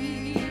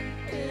He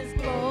is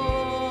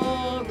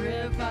glorified.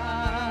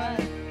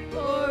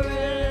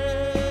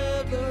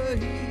 Forever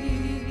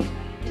He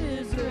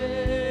is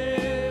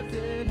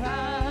lifted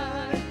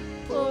high.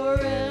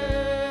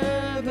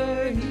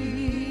 Forever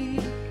He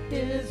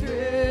is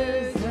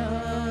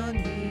risen.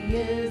 He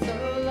is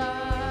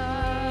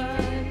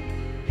alive.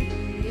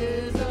 He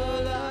is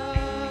alive.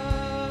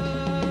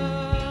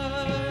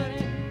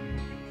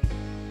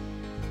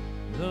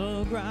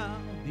 The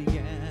ground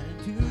began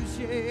to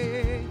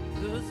shake,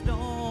 the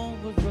storm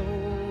was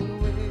rolled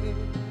away,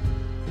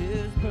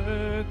 His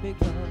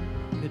perfect love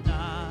could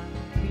not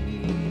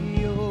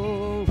be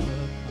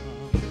overcome.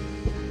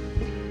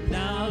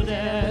 Now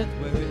death,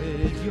 where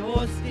is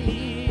your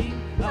sting?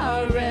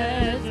 Our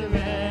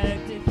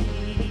resurrected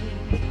King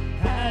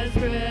has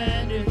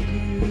rendered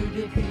you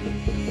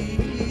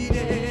defeated.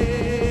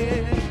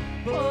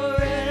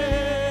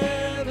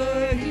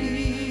 Forever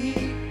He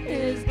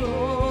is glorified.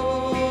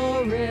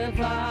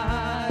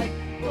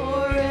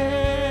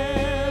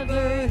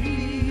 Forever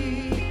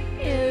He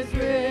is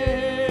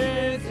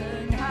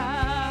risen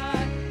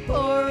high.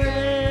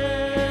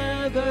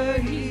 Forever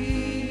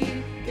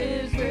He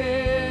is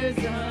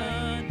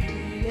risen.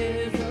 He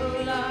is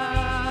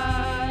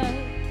alive.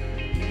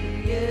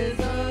 He is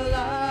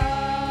alive.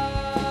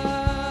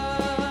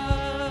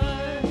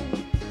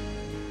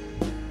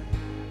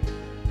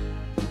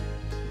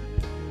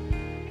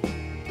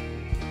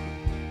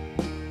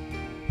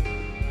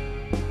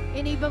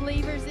 Any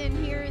believers in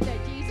here that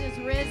Jesus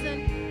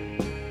risen?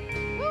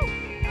 Woo,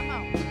 come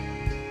on.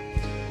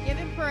 Give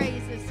Him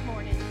praise this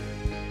morning.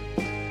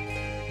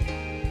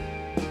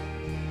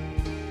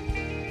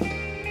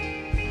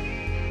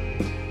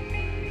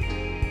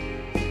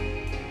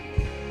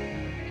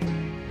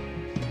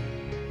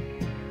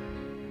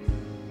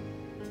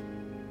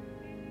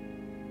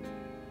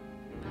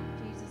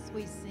 Jesus,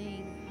 we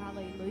sing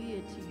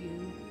hallelujah to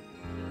you.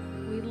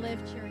 We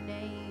lift your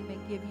name and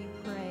give you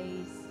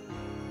praise.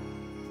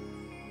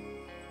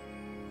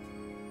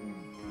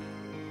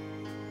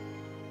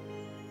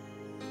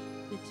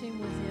 The tomb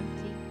was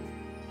empty.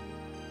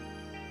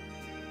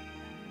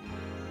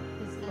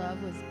 His love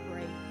was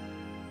great.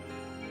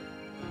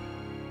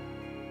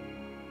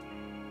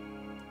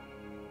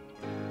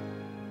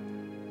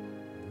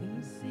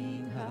 We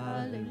sing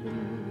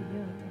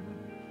hallelujah.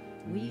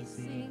 We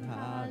sing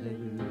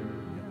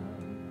hallelujah.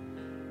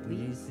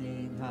 We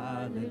sing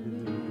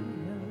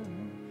hallelujah.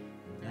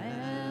 The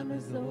Lamb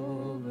is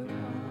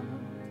overcome.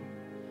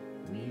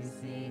 We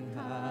sing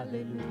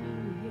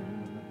hallelujah.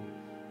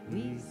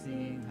 We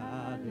sing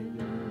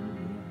hallelujah.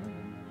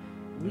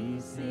 We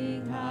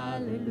sing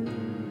hallelujah.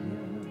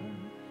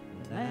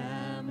 The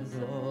Lamb is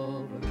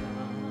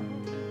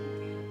overcome.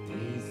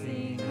 We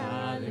sing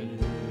hallelujah.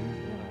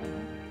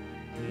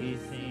 We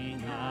sing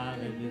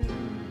hallelujah.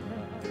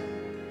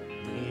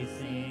 We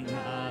sing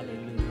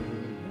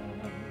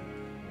hallelujah.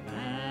 The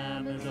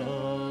Lamb is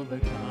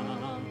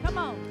overcome. Come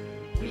on.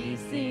 We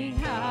sing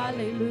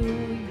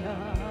hallelujah.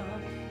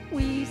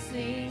 We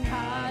sing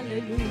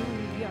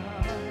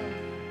hallelujah.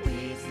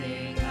 We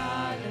sing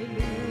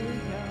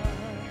hallelujah.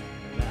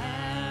 The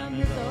Lamb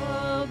is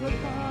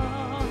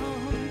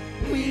overcome.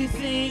 We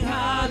sing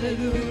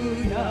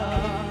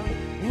hallelujah.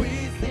 We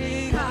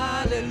sing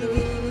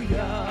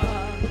hallelujah.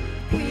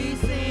 We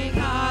sing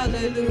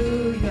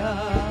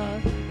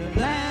hallelujah. The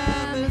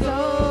Lamb is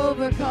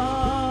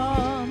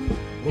overcome.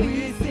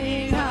 We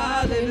sing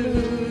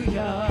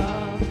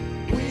hallelujah.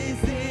 We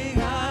sing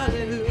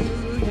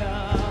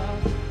hallelujah.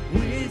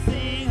 We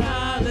sing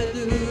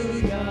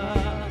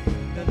hallelujah.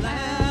 The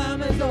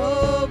Lamb is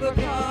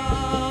overcome.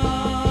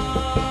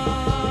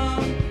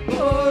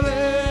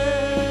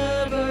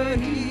 Forever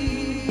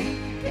He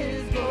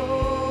is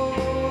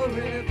glorified.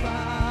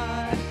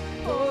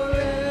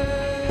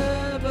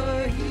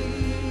 Forever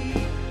He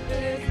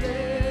is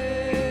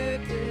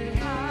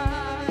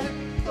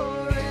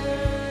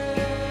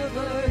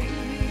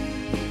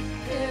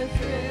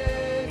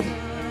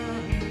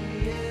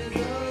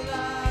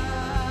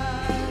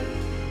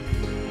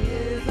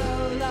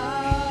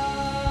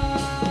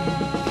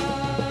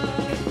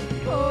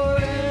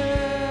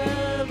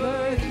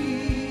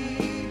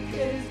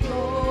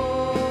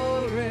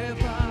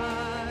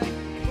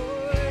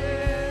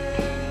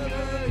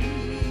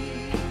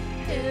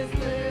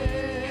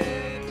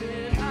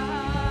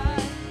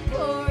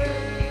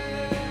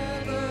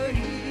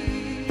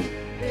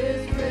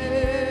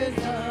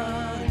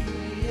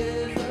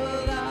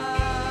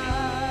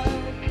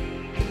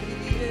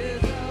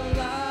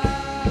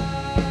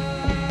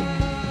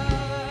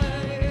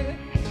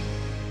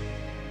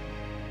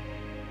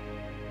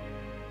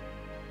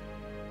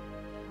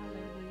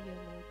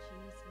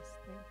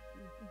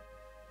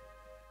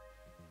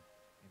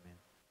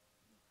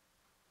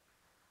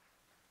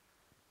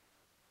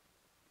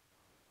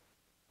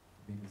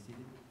may be seated.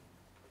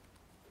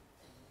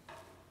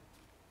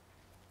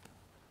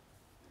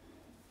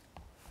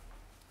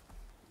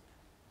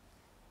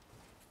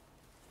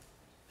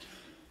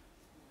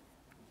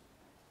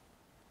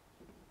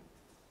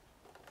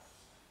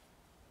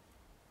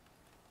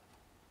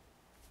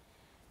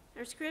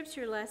 Our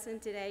scripture lesson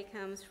today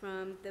comes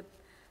from the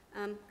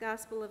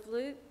Gospel of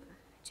Luke,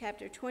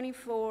 chapter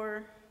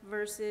 24,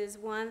 verses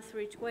 1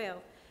 through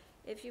 12.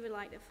 If you would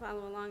like to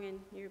follow along in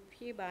your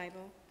pew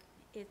Bible,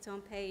 it's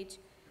on page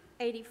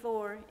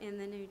 84 in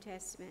the New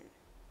Testament.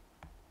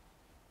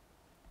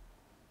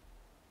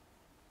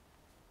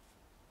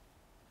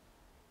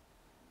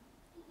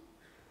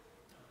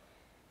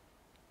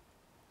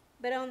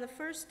 But on the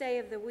first day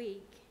of the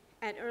week,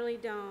 at early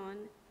dawn,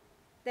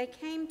 they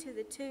came to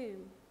the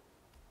tomb,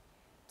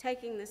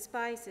 taking the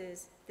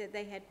spices that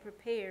they had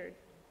prepared.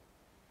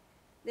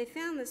 They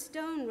found the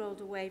stone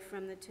rolled away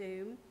from the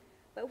tomb,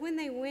 but when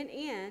they went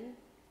in,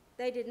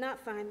 they did not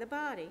find the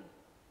body.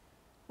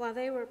 While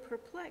they were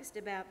perplexed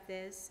about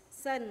this,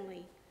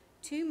 suddenly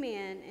 2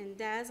 men in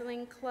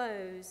dazzling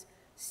clothes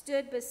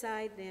stood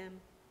beside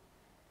them.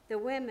 The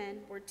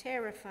women were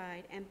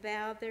terrified and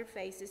bowed their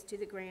faces to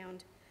the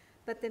ground,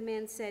 but the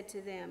men said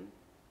to them,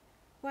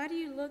 "Why do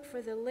you look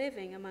for the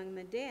living among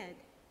the dead?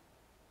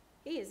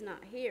 He is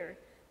not here,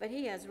 but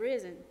he has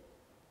risen.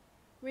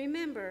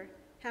 Remember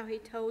how he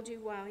told you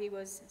while he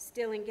was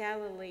still in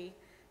Galilee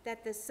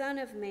that the Son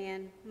of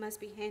Man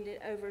must be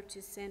handed over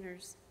to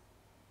sinners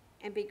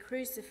and be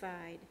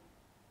crucified,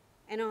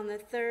 and on the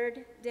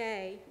 3rd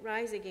day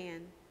rise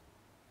again."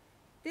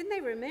 Then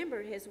they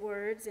remembered his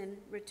words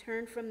and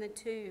returned from the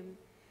tomb.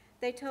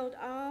 They told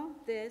all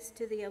this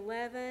to the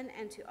 11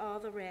 and to all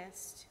the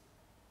rest.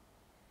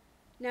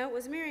 Now it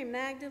was Mary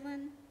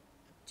Magdalene,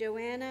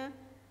 Joanna,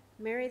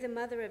 Mary the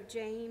mother of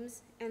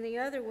James, and the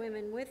other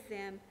women with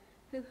them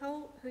who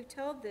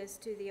told this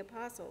to the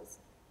apostles.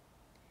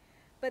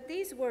 But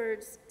these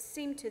words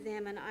seemed to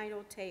them an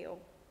idle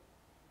tale,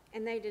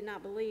 and they did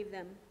not believe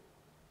them.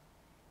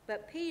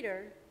 But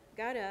Peter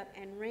got up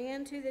and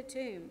ran to the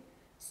tomb.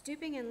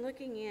 Stooping and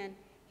looking in,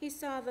 he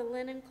saw the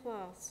linen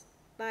cloths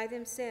by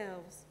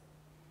themselves.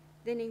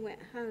 Then he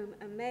went home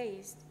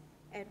amazed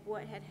at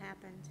what had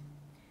happened.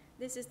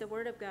 This is the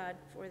word of God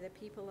for the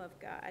people of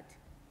God.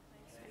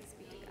 Thanks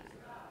be to God.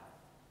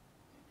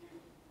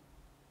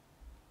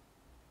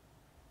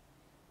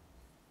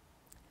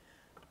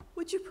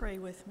 Would you pray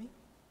with me?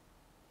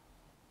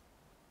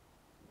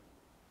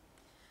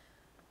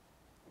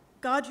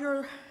 God,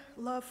 your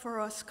love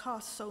for us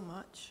costs so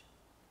much.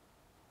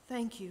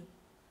 Thank you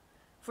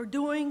for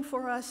doing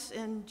for us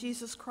in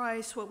Jesus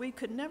Christ what we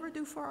could never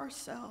do for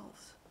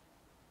ourselves.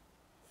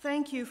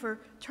 Thank you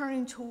for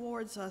turning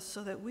towards us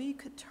so that we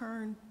could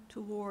turn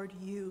toward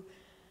you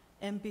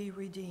and be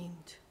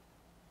redeemed.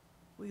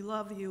 We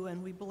love you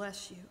and we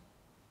bless you.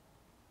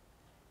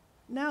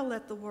 Now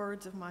let the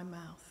words of my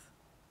mouth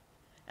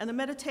and the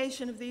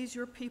meditation of these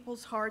your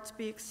people's hearts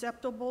be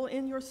acceptable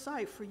in your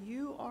sight, for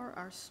you are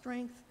our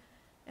strength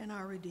and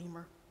our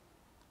Redeemer.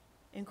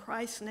 In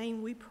Christ's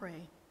name we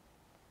pray.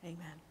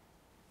 Amen.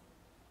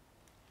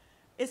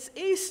 It's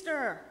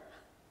Easter,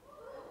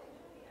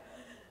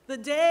 the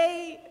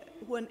day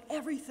when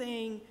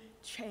everything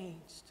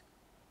changed.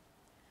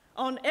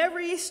 On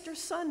every Easter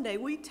Sunday,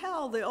 we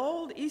tell the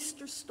old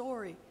Easter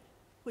story,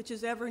 which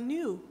is ever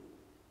new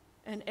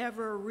and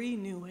ever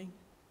renewing.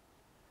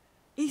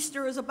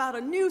 Easter is about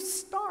a new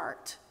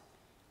start,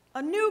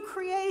 a new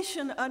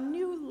creation, a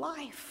new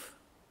life.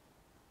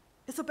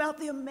 It's about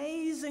the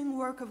amazing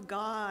work of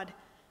God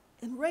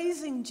in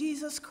raising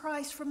Jesus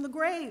Christ from the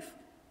grave,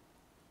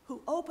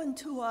 who opened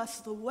to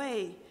us the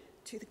way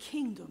to the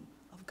kingdom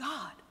of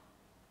God.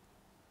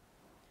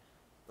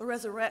 The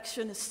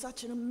resurrection is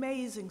such an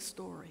amazing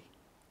story.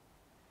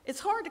 It's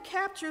hard to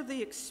capture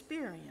the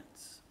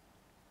experience.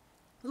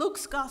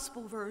 Luke's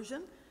gospel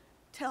version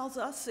tells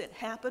us it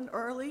happened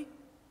early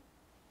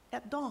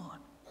at dawn.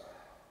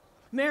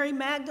 Mary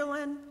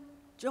Magdalene,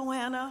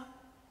 Joanna,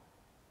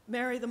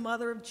 Mary the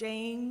mother of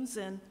James,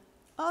 and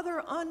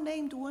other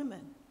unnamed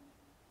women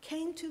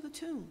came to the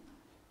tomb.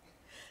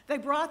 They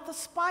brought the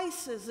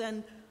spices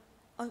and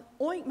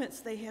ointments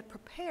they had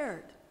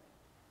prepared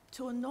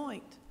to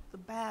anoint the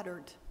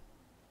battered,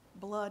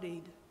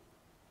 bloodied,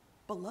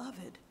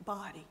 beloved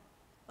body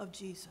of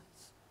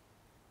Jesus.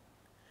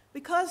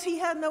 Because he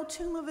had no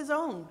tomb of his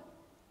own,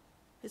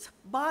 his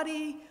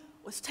body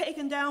was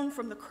taken down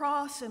from the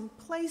cross and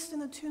placed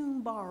in a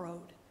tomb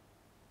borrowed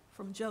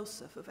from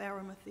Joseph of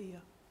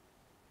Arimathea.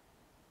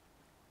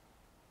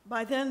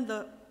 By then,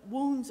 the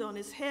wounds on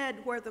his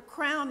head, where the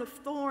crown of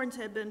thorns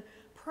had been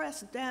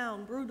pressed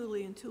down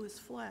brutally into his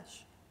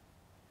flesh,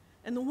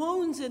 and the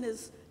wounds in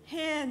his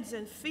hands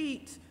and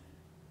feet,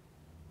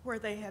 where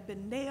they had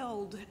been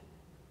nailed,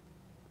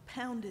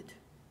 pounded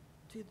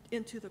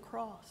into the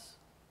cross,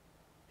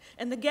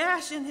 and the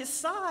gash in his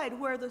side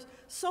where the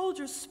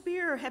soldier's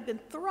spear had been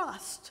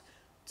thrust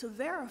to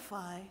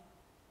verify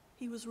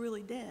he was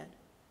really dead.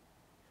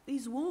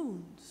 These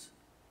wounds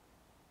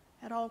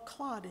had all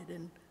clotted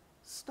and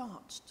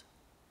staunched.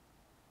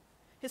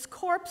 His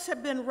corpse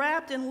had been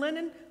wrapped in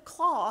linen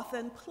cloth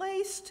and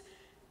placed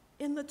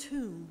in the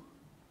tomb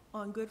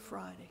on Good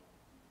Friday.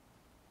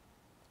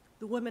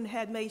 The women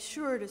had made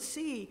sure to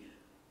see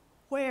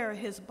where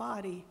his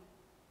body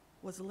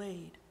was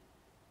laid.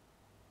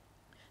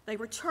 They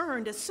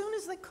returned as soon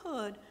as they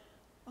could,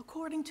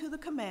 according to the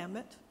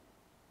commandment,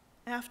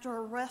 after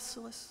a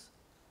restless,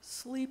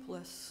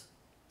 sleepless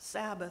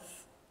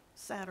Sabbath,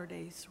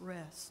 Saturday's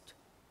rest.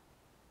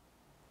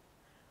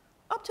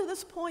 Up to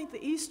this point,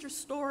 the Easter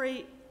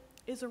story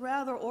is a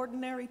rather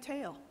ordinary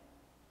tale,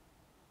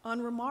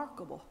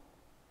 unremarkable,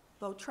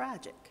 though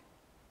tragic.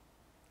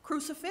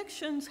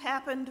 Crucifixions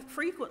happened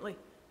frequently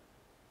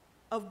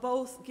of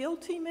both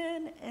guilty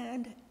men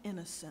and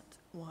innocent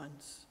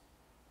ones.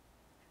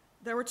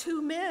 There were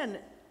two men,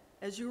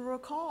 as you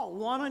recall,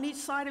 one on each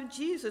side of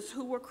Jesus,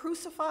 who were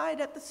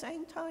crucified at the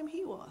same time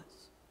he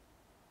was.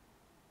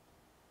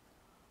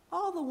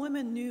 All the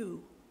women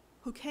knew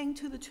who came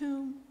to the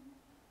tomb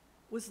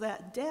was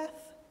that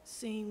death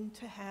seemed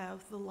to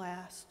have the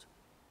last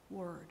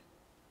word.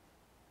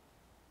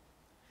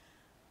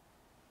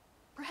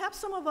 Perhaps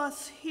some of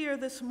us here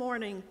this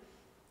morning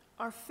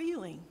are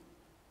feeling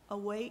a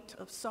weight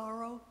of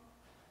sorrow,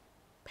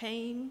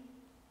 pain,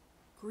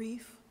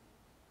 grief.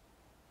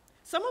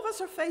 Some of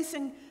us are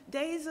facing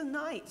days and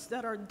nights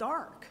that are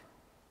dark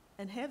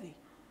and heavy.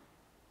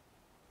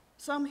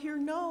 Some here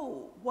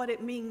know what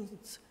it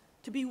means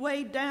to be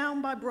weighed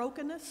down by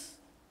brokenness,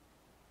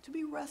 to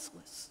be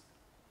restless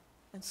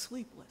and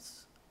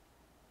sleepless.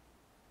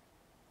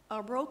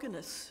 Our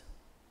brokenness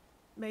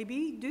may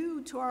be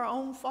due to our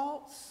own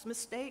faults,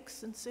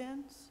 mistakes, and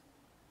sins.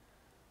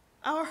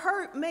 Our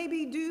hurt may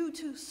be due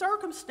to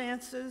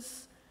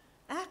circumstances,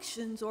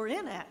 actions, or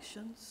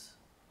inactions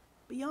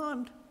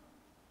beyond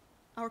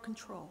our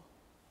control.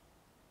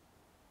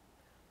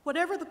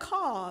 Whatever the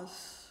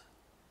cause,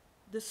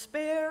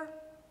 despair,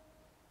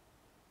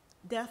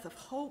 death of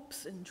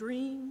hopes and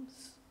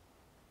dreams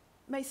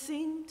may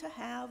seem to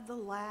have the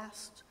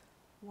last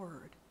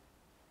word.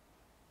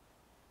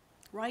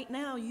 Right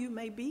now, you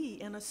may be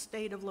in a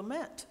state of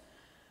lament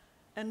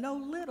and know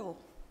little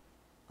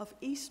of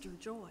Easter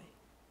joy.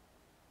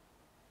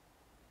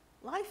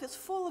 Life is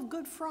full of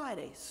Good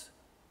Fridays.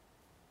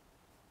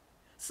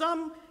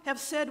 Some have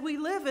said we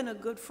live in a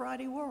Good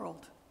Friday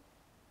world.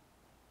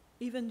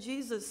 Even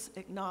Jesus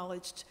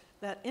acknowledged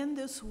that in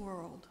this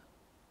world,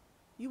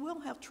 you will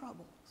have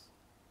troubles.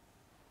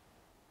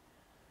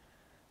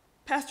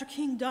 Pastor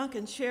King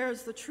Duncan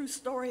shares the true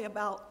story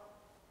about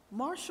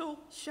Marshall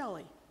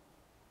Shelley.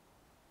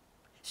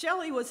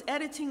 Shelley was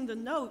editing the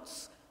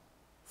notes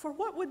for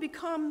what would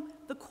become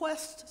the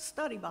Quest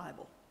Study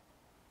Bible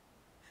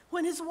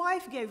when his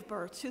wife gave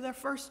birth to their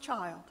first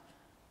child,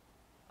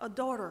 a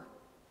daughter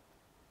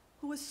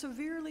who was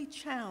severely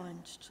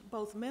challenged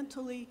both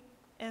mentally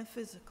and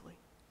physically.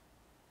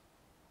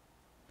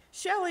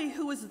 Shelley,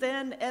 who was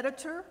then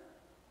editor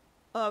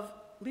of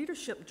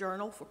Leadership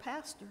Journal for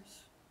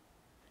Pastors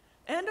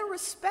and a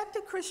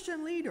respected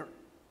Christian leader,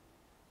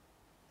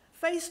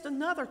 faced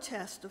another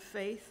test of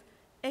faith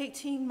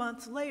 18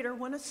 months later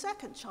when a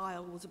second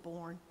child was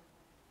born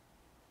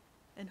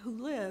and who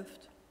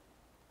lived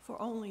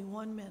for only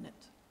 1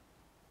 minute.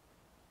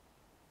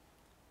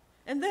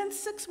 And then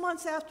 6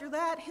 months after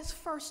that, his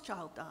first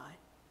child died.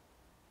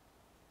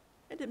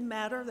 It didn't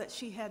matter that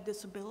she had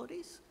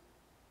disabilities.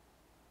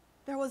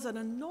 There was an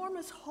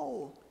enormous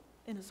hole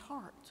in his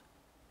heart.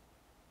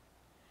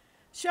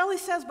 Shelley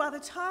says by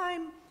that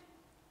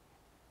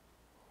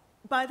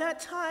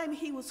time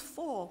he was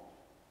full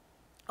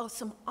of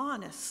some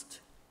honest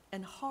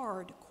and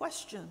hard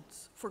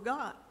questions for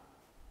God.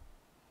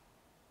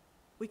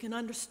 We can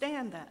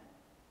understand that.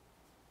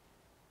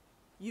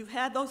 You've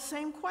had those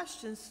same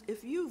questions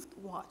if you've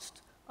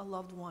watched a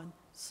loved one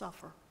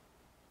suffer.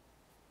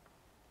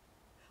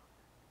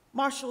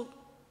 Marshall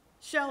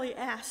Shelley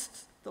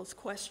asked those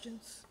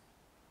questions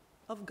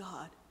of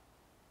God.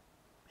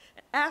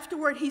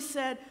 Afterward, he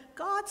said,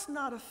 God's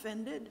not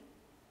offended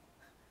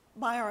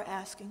by our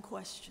asking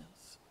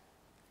questions.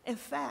 In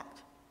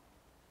fact,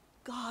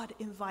 God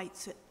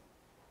invites it.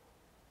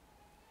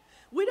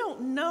 We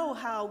don't know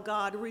how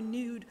God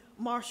renewed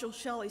Marshall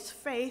Shelley's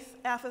faith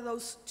after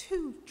those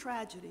two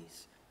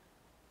tragedies,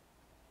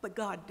 but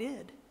God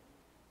did.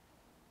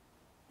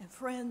 And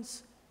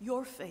friends,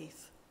 your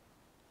faith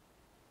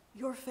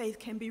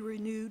can be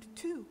renewed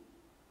too.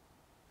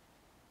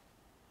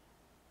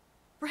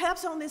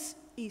 Perhaps on this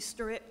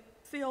Easter, it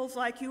feels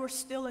like you are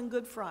still in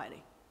Good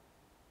Friday.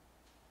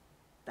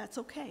 That's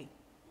okay.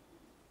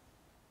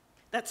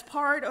 That's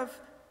part of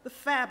the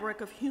fabric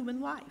of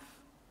human life.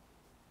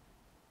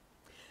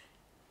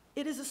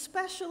 It is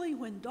especially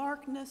when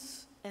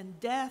darkness and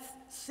death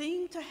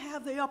seem to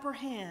have the upper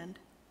hand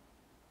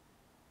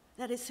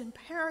that it's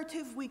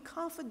imperative we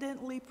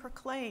confidently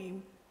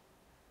proclaim,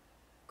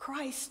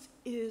 Christ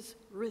is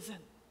risen.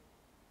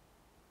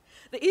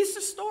 The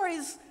Easter story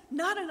is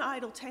not an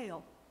idle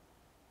tale.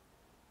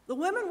 The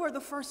women were the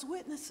first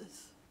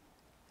witnesses.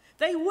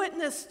 They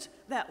witnessed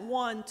that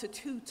 1 to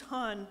 2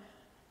 ton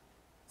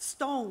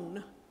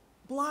stone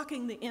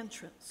blocking the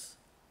entrance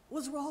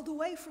was rolled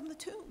away from the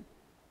tomb.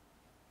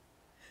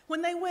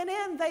 When they went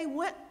in, they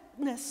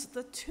witnessed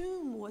the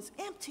tomb was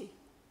empty.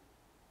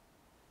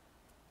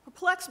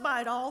 Perplexed by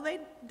it all, they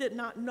did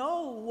not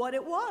know what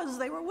it was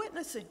they were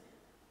witnessing.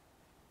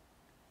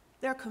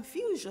 Their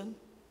confusion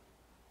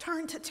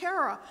turned to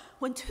terror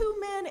when two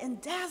men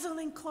in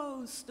dazzling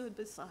clothes stood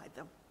beside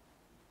them.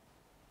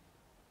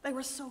 They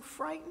were so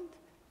frightened,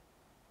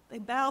 they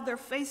bowed their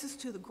faces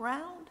to the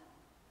ground,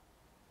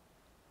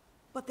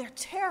 but their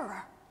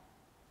terror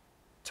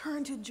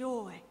turned to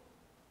joy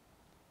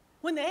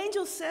when the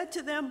angel said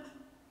to them,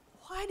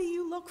 "Why do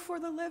you look for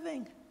the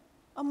living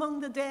among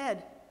the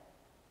dead?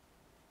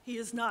 He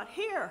is not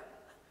here,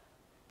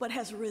 but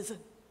has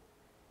risen.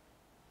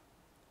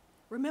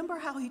 Remember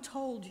how he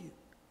told you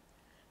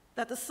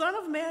that the Son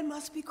of Man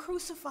must be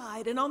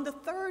crucified and on the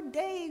third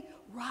day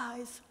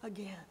rise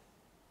again."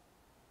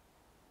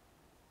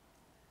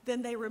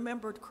 Then they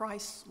remembered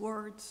Christ's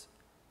words,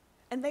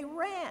 and they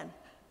ran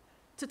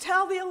to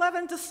tell the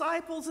 11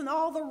 disciples and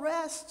all the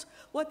rest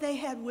what they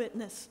had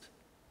witnessed.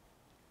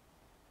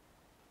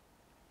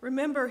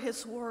 Remember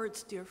his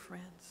words, dear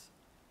friends,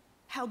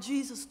 how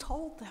Jesus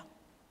told them.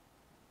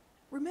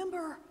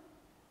 Remember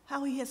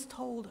how he has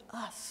told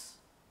us.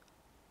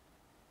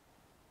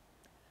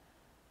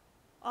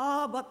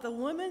 But the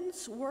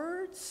woman's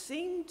words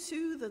seemed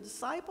to the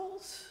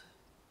disciples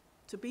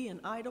to be an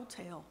idle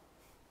tale,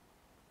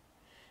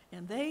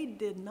 and they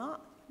did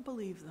not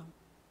believe them.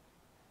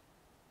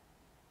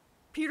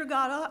 Peter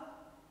got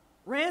up,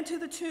 ran to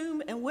the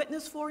tomb, and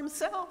witnessed for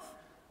himself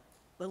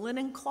the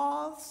linen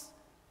cloths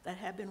that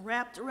had been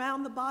wrapped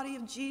around the body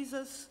of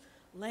Jesus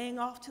laying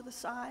off to the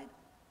side.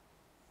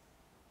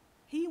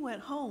 He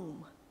went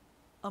home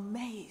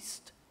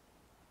amazed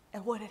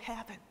at what had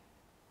happened.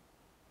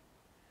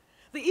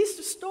 The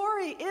Easter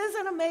story is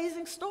an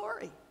amazing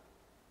story.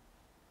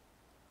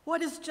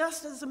 What is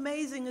just as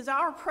amazing is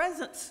our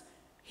presence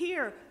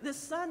here this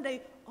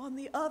Sunday on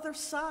the other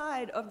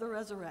side of the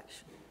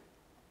resurrection.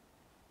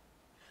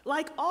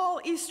 Like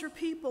all Easter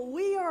people,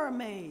 we are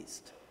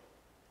amazed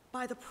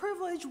by the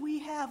privilege we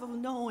have of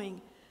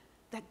knowing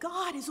that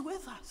God is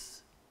with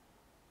us.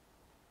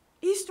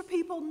 Easter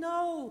people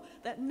know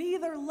that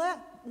neither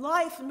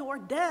life nor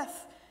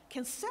death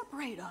can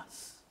separate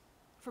us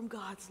from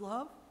God's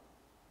love.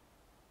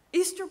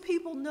 Easter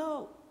people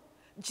know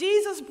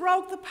Jesus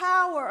broke the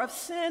power of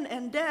sin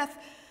and death,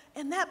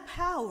 and that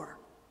power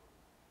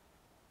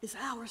is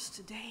ours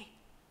today.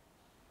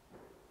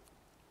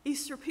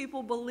 Easter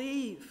people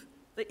believe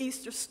the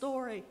Easter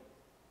story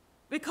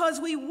because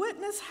we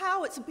witness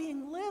how it's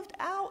being lived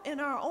out in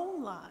our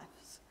own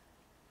lives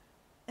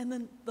and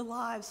then the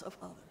lives of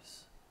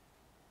others.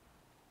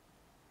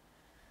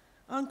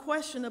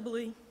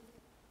 Unquestionably,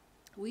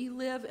 we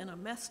live in a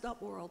messed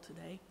up world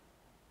today.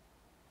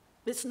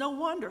 It's no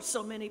wonder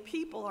so many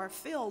people are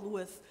filled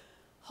with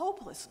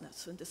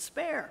hopelessness and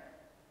despair.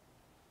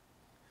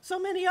 So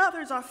many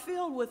others are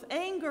filled with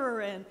anger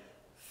and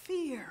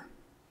fear.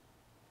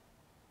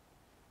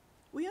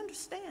 We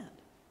understand.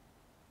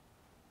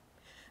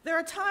 There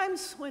are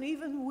times when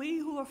even we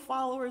who are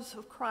followers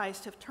of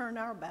Christ have turned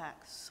our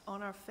backs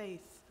on our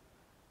faith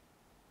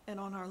and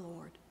on our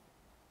Lord.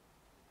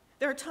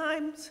 There are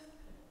times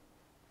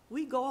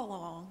we go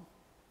along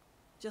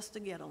just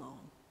to get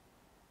along.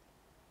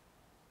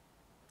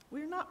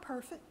 We're not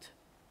perfect,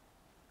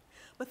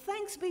 but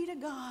thanks be to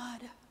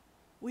God,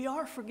 we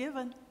are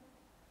forgiven.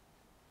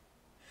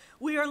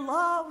 We are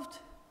loved.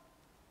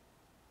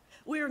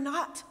 We are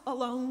not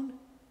alone.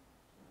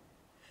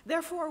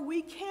 Therefore,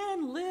 we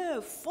can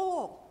live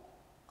full,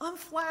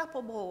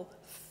 unflappable,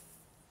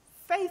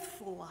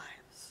 faithful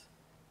lives.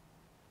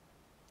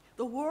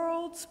 The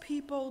world's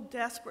people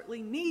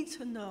desperately need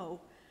to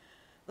know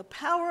the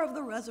power of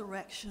the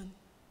resurrection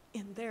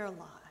in their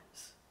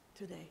lives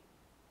today.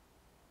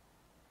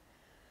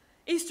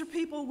 Easter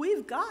people,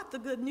 we've got the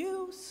good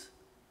news.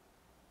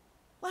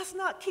 Let's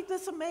not keep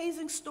this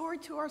amazing story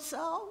to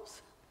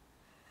ourselves.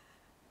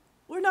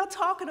 We're not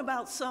talking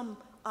about some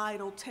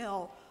idle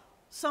tale,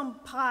 some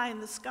pie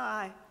in the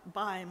sky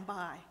by and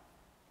by.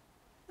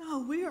 No,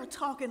 we are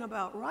talking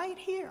about right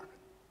here,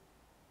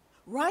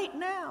 right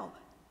now,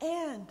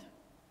 and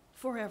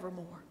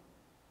forevermore.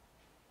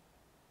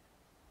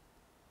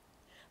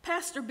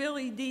 Pastor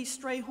Billy D.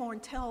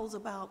 Strayhorn tells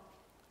about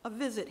a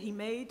visit he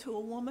made to a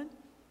woman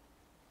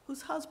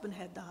whose husband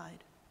had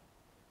died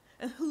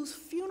and whose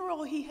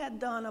funeral he had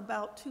done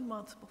about 2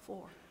 months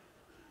before.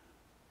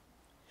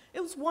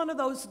 It was one of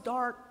those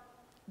dark,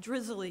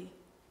 drizzly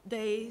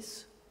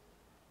days.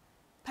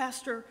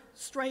 Pastor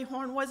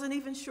Strayhorn wasn't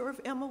even sure if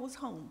Emma was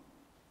home.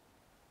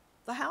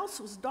 The house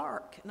was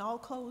dark and all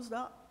closed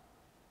up.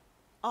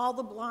 All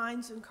the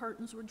blinds and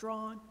curtains were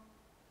drawn.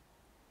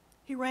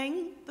 He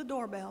rang the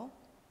doorbell.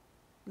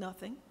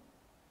 Nothing.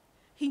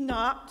 He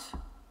knocked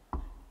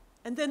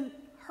and then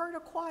heard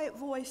a quiet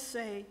voice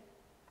say,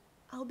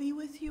 "I'll be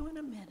with you in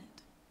a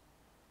minute."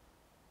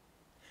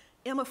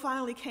 Emma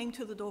finally came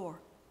to the door.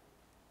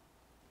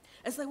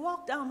 As they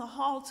walked down the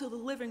hall to the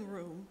living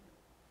room,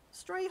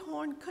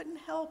 Strayhorn couldn't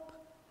help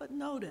But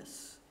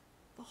notice,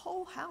 the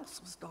whole house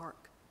was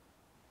dark.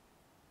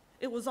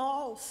 It was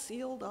all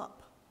sealed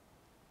up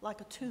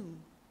like a tomb.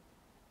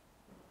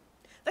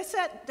 They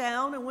sat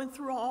down and went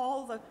through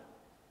all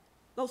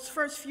those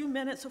first few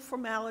minutes of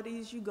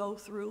formalities you go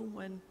through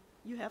when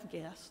you have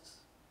guests.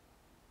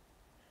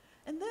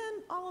 And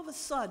then all of a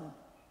sudden,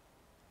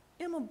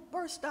 Emma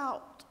burst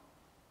out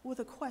with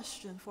a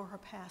question for her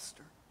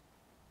pastor.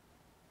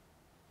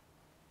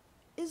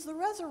 Is the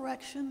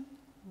resurrection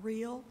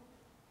real?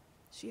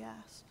 She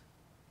asked.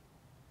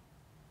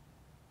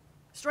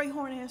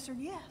 Strayhorn answered,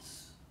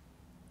 yes.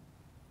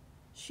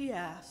 She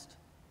asked,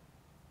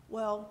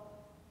 well,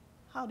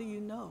 how do you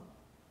know?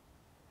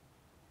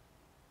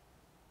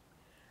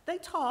 They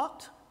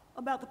talked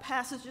about the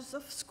passages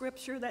of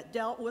Scripture that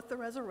dealt with the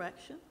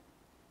resurrection.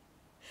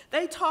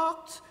 They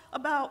talked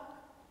about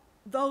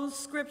those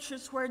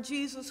scriptures where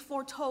Jesus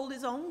foretold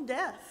his own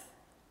death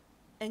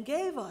and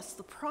gave us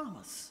the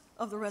promise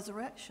of the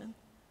resurrection.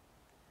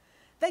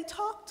 They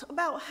talked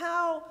about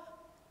how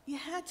you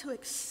had to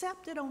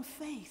accept it on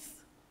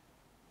faith.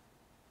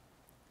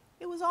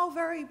 It was all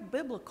very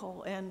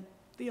biblical and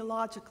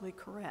theologically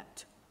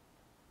correct.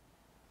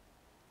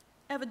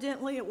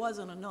 Evidently, it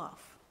wasn't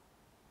enough.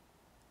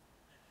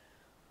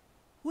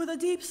 With a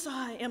deep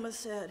sigh, Emma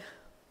said,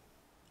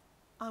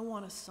 I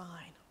want a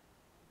sign.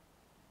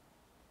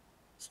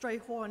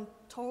 Strayhorn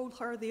told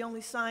her the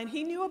only sign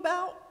he knew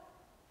about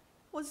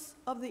was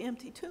of the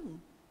empty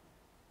tomb.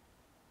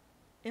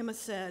 Emma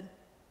said,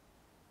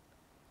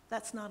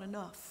 that's not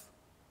enough.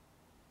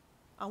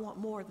 I want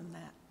more than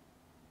that.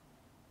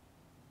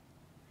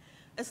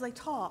 As they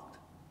talked,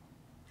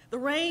 the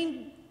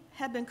rain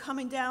had been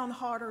coming down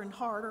harder and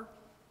harder.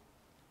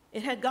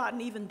 It had gotten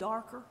even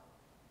darker.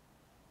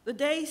 The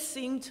days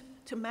seemed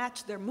to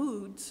match their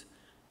moods.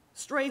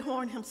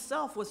 Strayhorn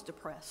himself was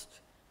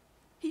depressed.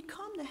 He'd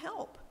come to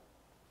help,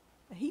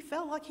 and he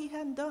felt like he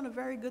hadn't done a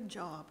very good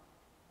job.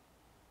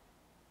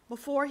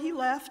 Before he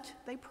left,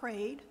 they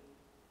prayed,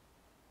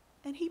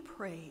 and he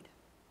prayed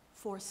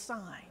for a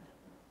sign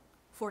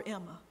for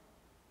Emma,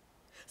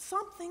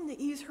 something to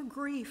ease her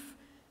grief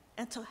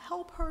and to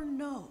help her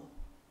know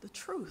the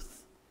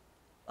truth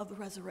of the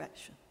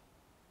resurrection.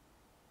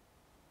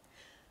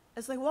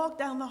 As they walked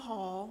down the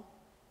hall,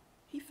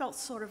 he felt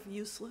sort of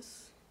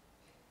useless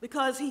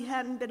because he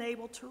hadn't been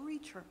able to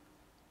reach her.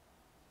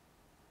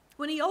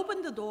 When he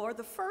opened the door,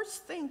 the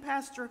first thing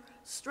Pastor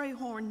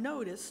Strayhorn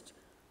noticed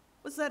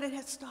was that it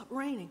had stopped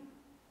raining,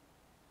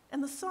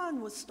 and the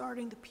sun was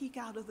starting to peek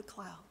out of the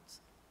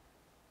clouds.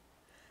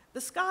 The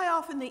sky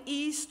off in the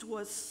east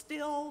was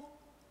still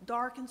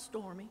dark and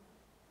stormy,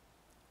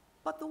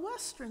 but the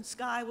western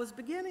sky was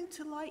beginning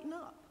to lighten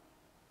up.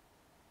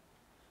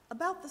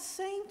 About the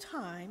same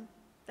time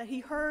that he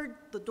heard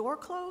the door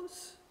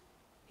close,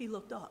 he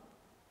looked up,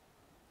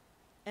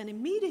 and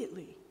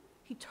immediately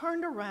he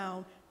turned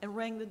around and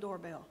rang the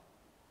doorbell.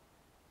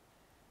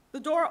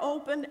 The door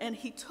opened, and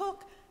he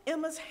took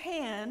Emma's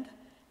hand,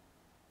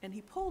 and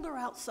he pulled her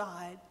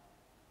outside,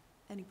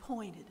 and he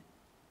pointed.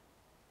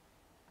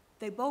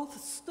 They both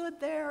stood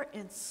there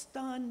in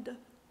stunned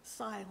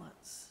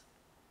silence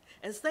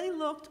as they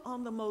looked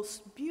on the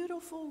most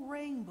beautiful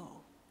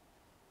rainbow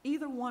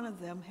either one of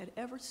them had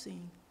ever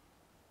seen.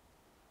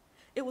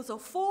 It was a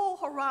full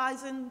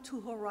horizon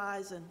to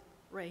horizon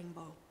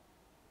rainbow.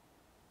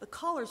 The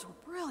colors were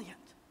brilliant.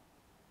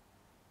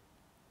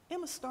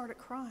 Emma started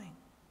crying.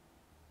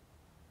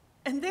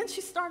 And then she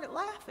started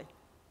laughing.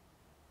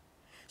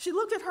 She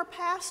looked at her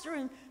pastor,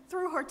 and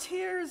through her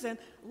tears and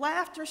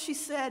laughter, she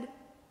said,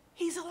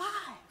 "He's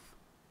alive."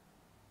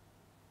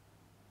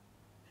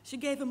 She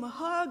gave him a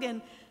hug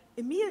and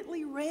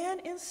immediately ran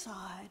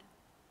inside,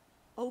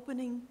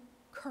 opening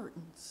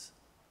curtains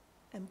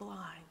and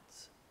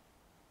blinds.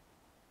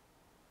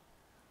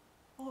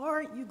 Oh,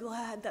 aren't you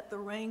glad that the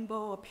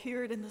rainbow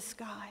appeared in the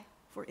sky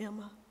for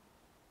Emma?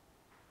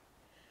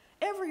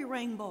 Every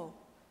rainbow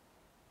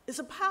is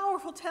a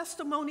powerful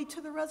testimony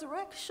to the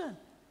resurrection.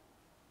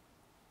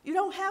 You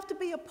don't have to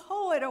be a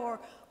poet or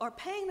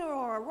painter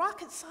or a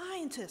rocket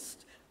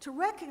scientist to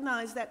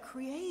recognize that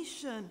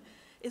creation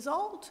is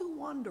all too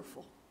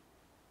wonderful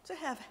to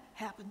have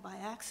happened by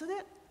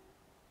accident.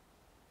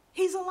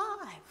 He's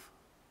alive.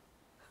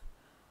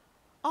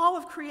 All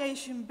of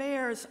creation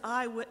bears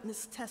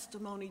eyewitness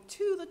testimony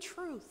to the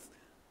truth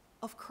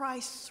of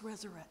Christ's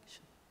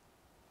resurrection.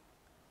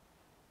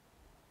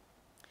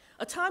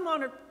 A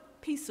time-honored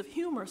piece of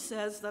humor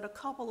says that a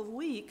couple of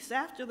weeks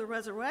after the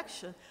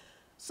resurrection,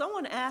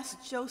 someone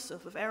asked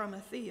Joseph of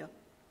Arimathea,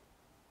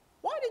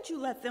 "Why did you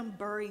let them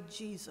bury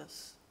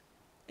Jesus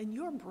in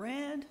your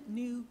brand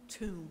new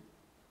tomb?"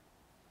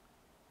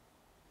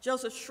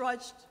 Joseph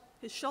shrugged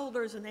his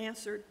shoulders and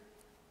answered,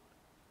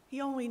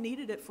 "He only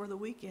needed it for the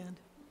weekend."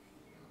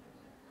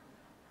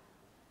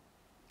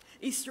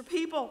 Easter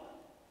people,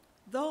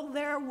 though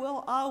there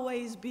will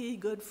always be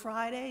Good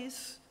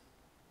Fridays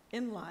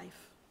in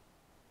life,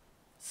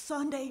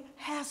 Sunday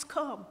has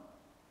come.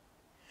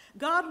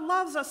 God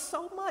loves us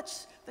so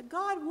much that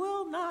God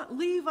will not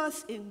leave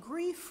us in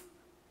grief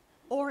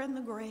or in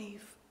the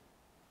grave.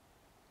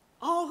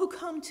 All who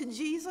come to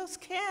Jesus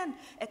can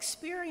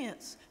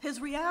experience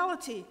his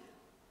reality,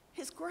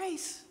 his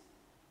grace,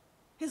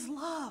 his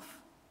love,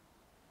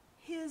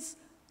 his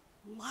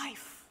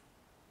life.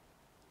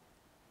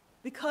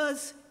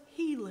 Because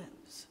he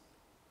lives,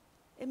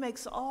 it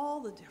makes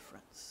all the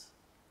difference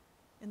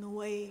in the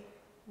way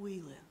we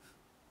live.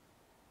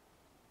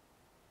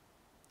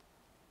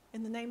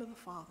 In the name of the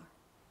Father,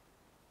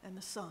 and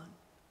the Son,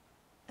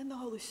 and the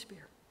Holy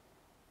Spirit,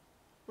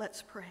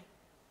 let's pray.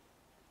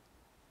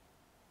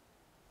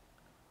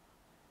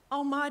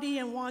 Almighty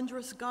and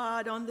wondrous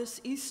God, on this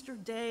Easter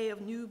day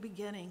of new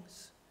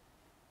beginnings,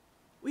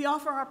 we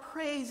offer our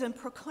praise and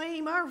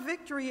proclaim our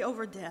victory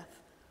over death.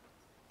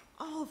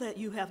 All that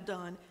you have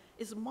done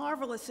is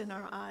marvelous in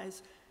our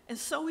eyes, and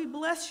so we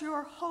bless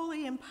your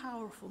holy and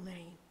powerful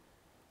name.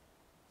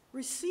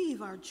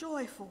 Receive our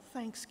joyful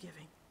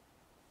thanksgiving.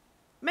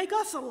 Make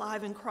us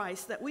alive in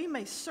Christ that we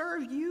may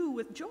serve you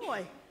with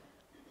joy.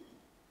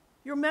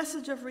 Your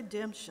message of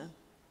redemption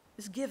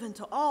is given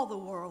to all the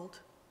world.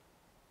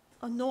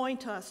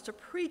 Anoint us to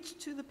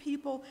preach to the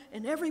people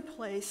in every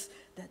place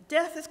that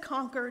death is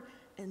conquered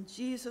and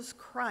Jesus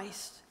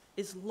Christ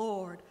is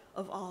Lord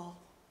of all.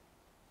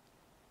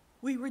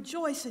 We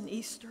rejoice in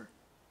Easter.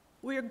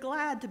 We are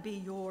glad to be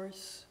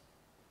yours.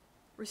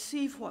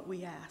 Receive what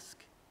we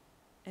ask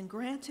and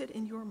grant it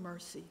in your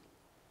mercy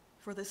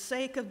for the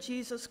sake of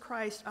Jesus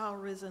Christ, our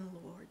risen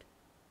Lord.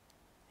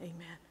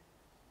 Amen.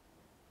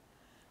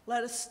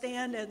 Let us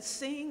stand and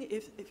sing.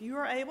 If you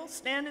are able,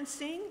 stand and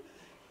sing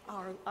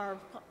our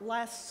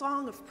last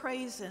song of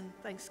praise and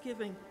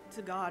thanksgiving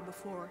to God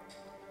before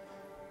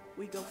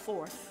we go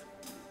forth.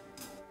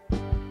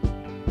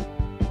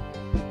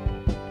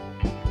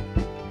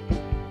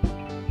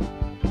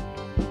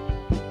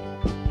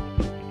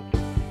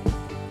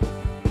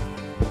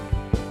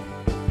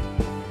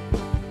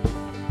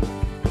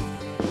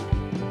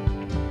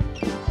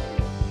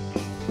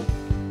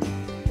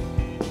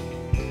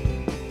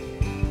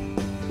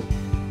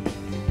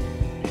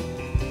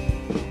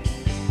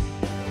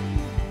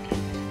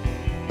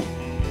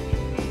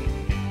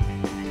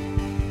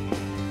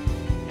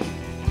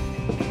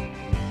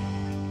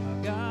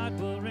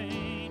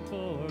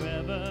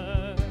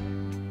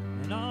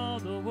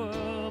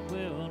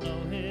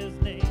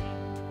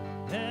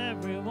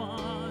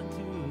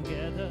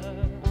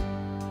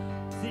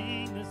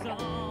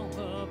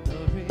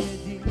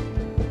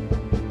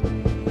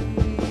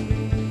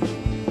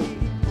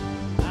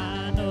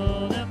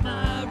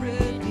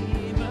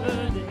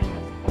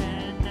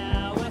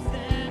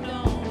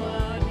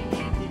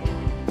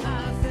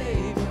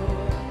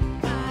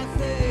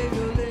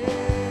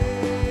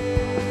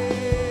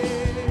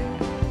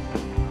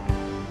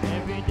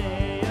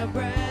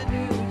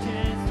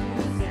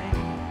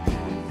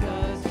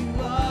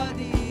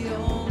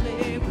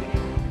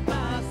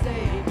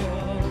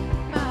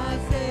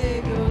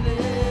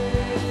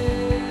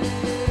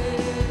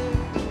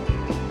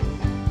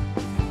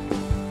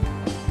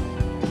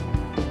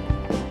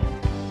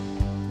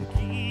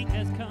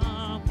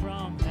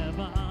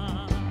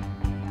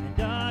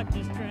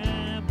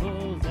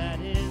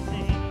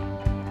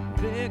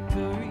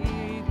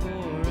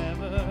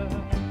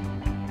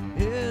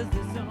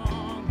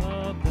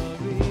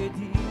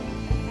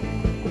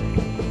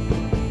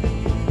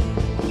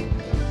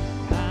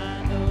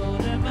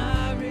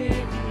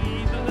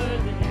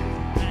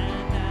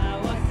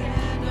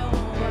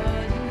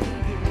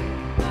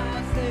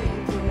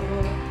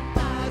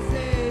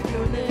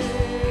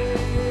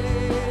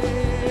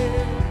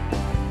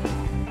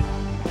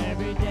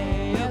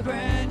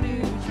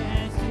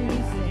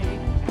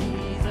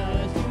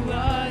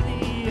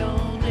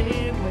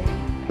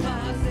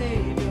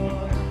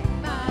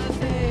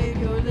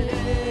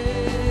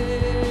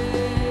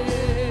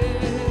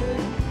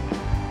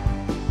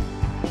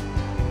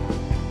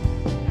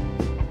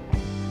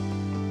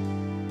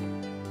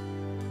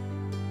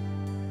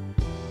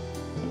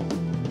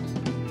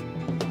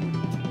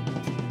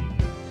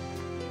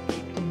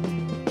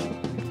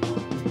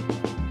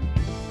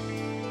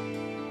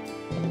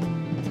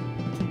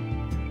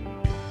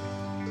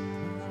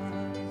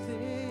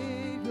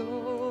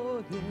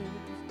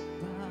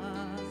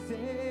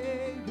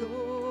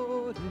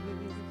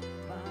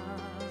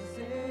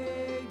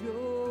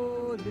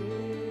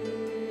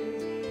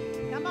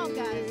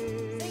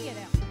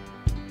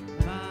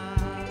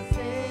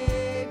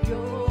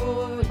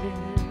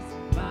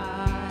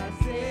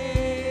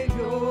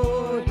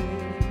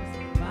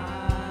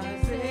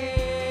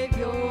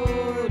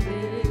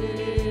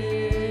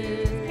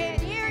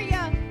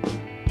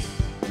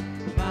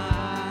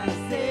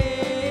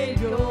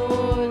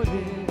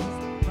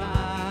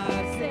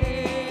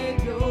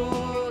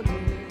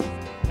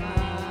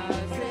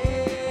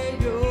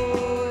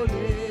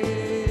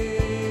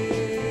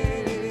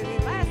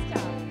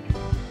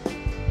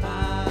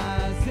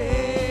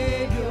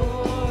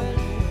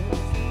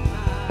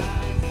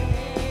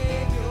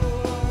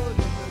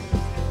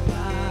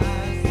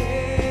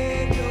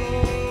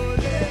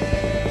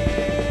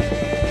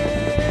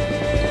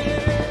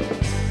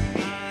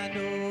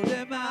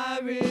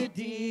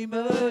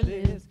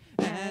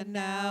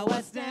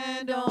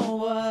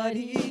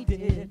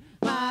 way.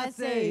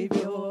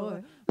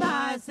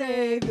 My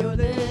Savior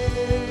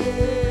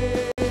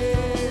lives.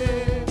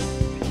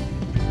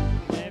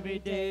 Every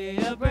day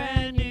a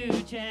brand new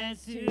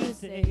chance to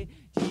say,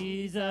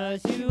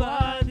 Jesus, you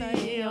are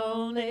the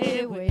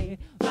only way.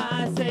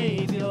 My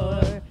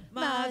Savior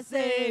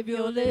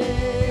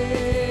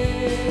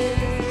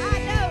lives. I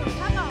know,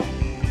 come on.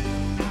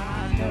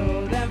 I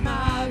know that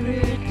my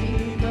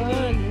Redeemer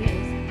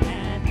lives,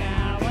 and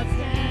now I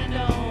stand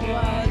on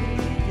what he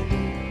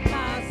did.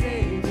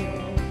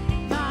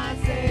 My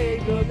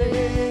Savior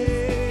lives.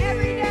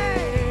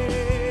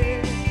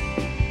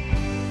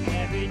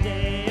 Every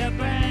day a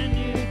brand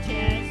new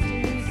chance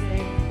to say,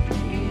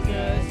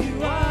 Jesus,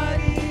 you are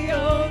the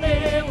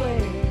only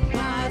way.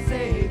 My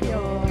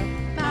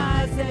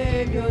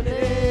Savior lives.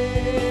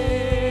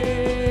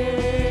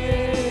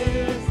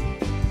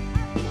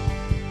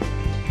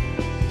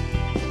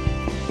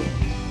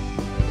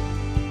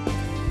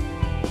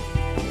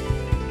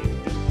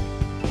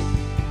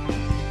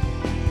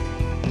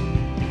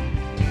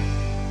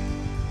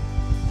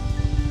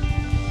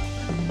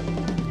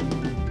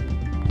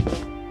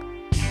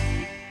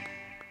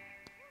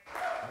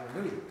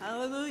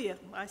 Hallelujah.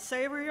 My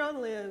Savior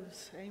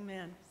lives.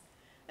 Amen.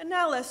 And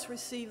now let's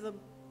receive the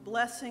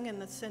blessing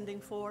and the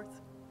sending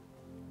forth.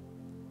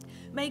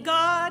 May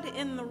God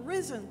in the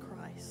risen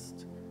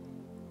Christ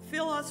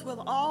fill us with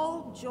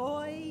all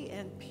joy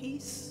and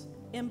peace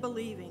in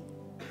believing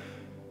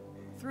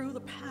through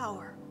the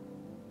power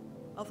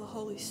of the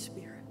Holy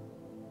Spirit.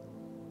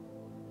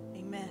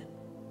 Amen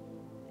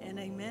and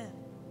amen.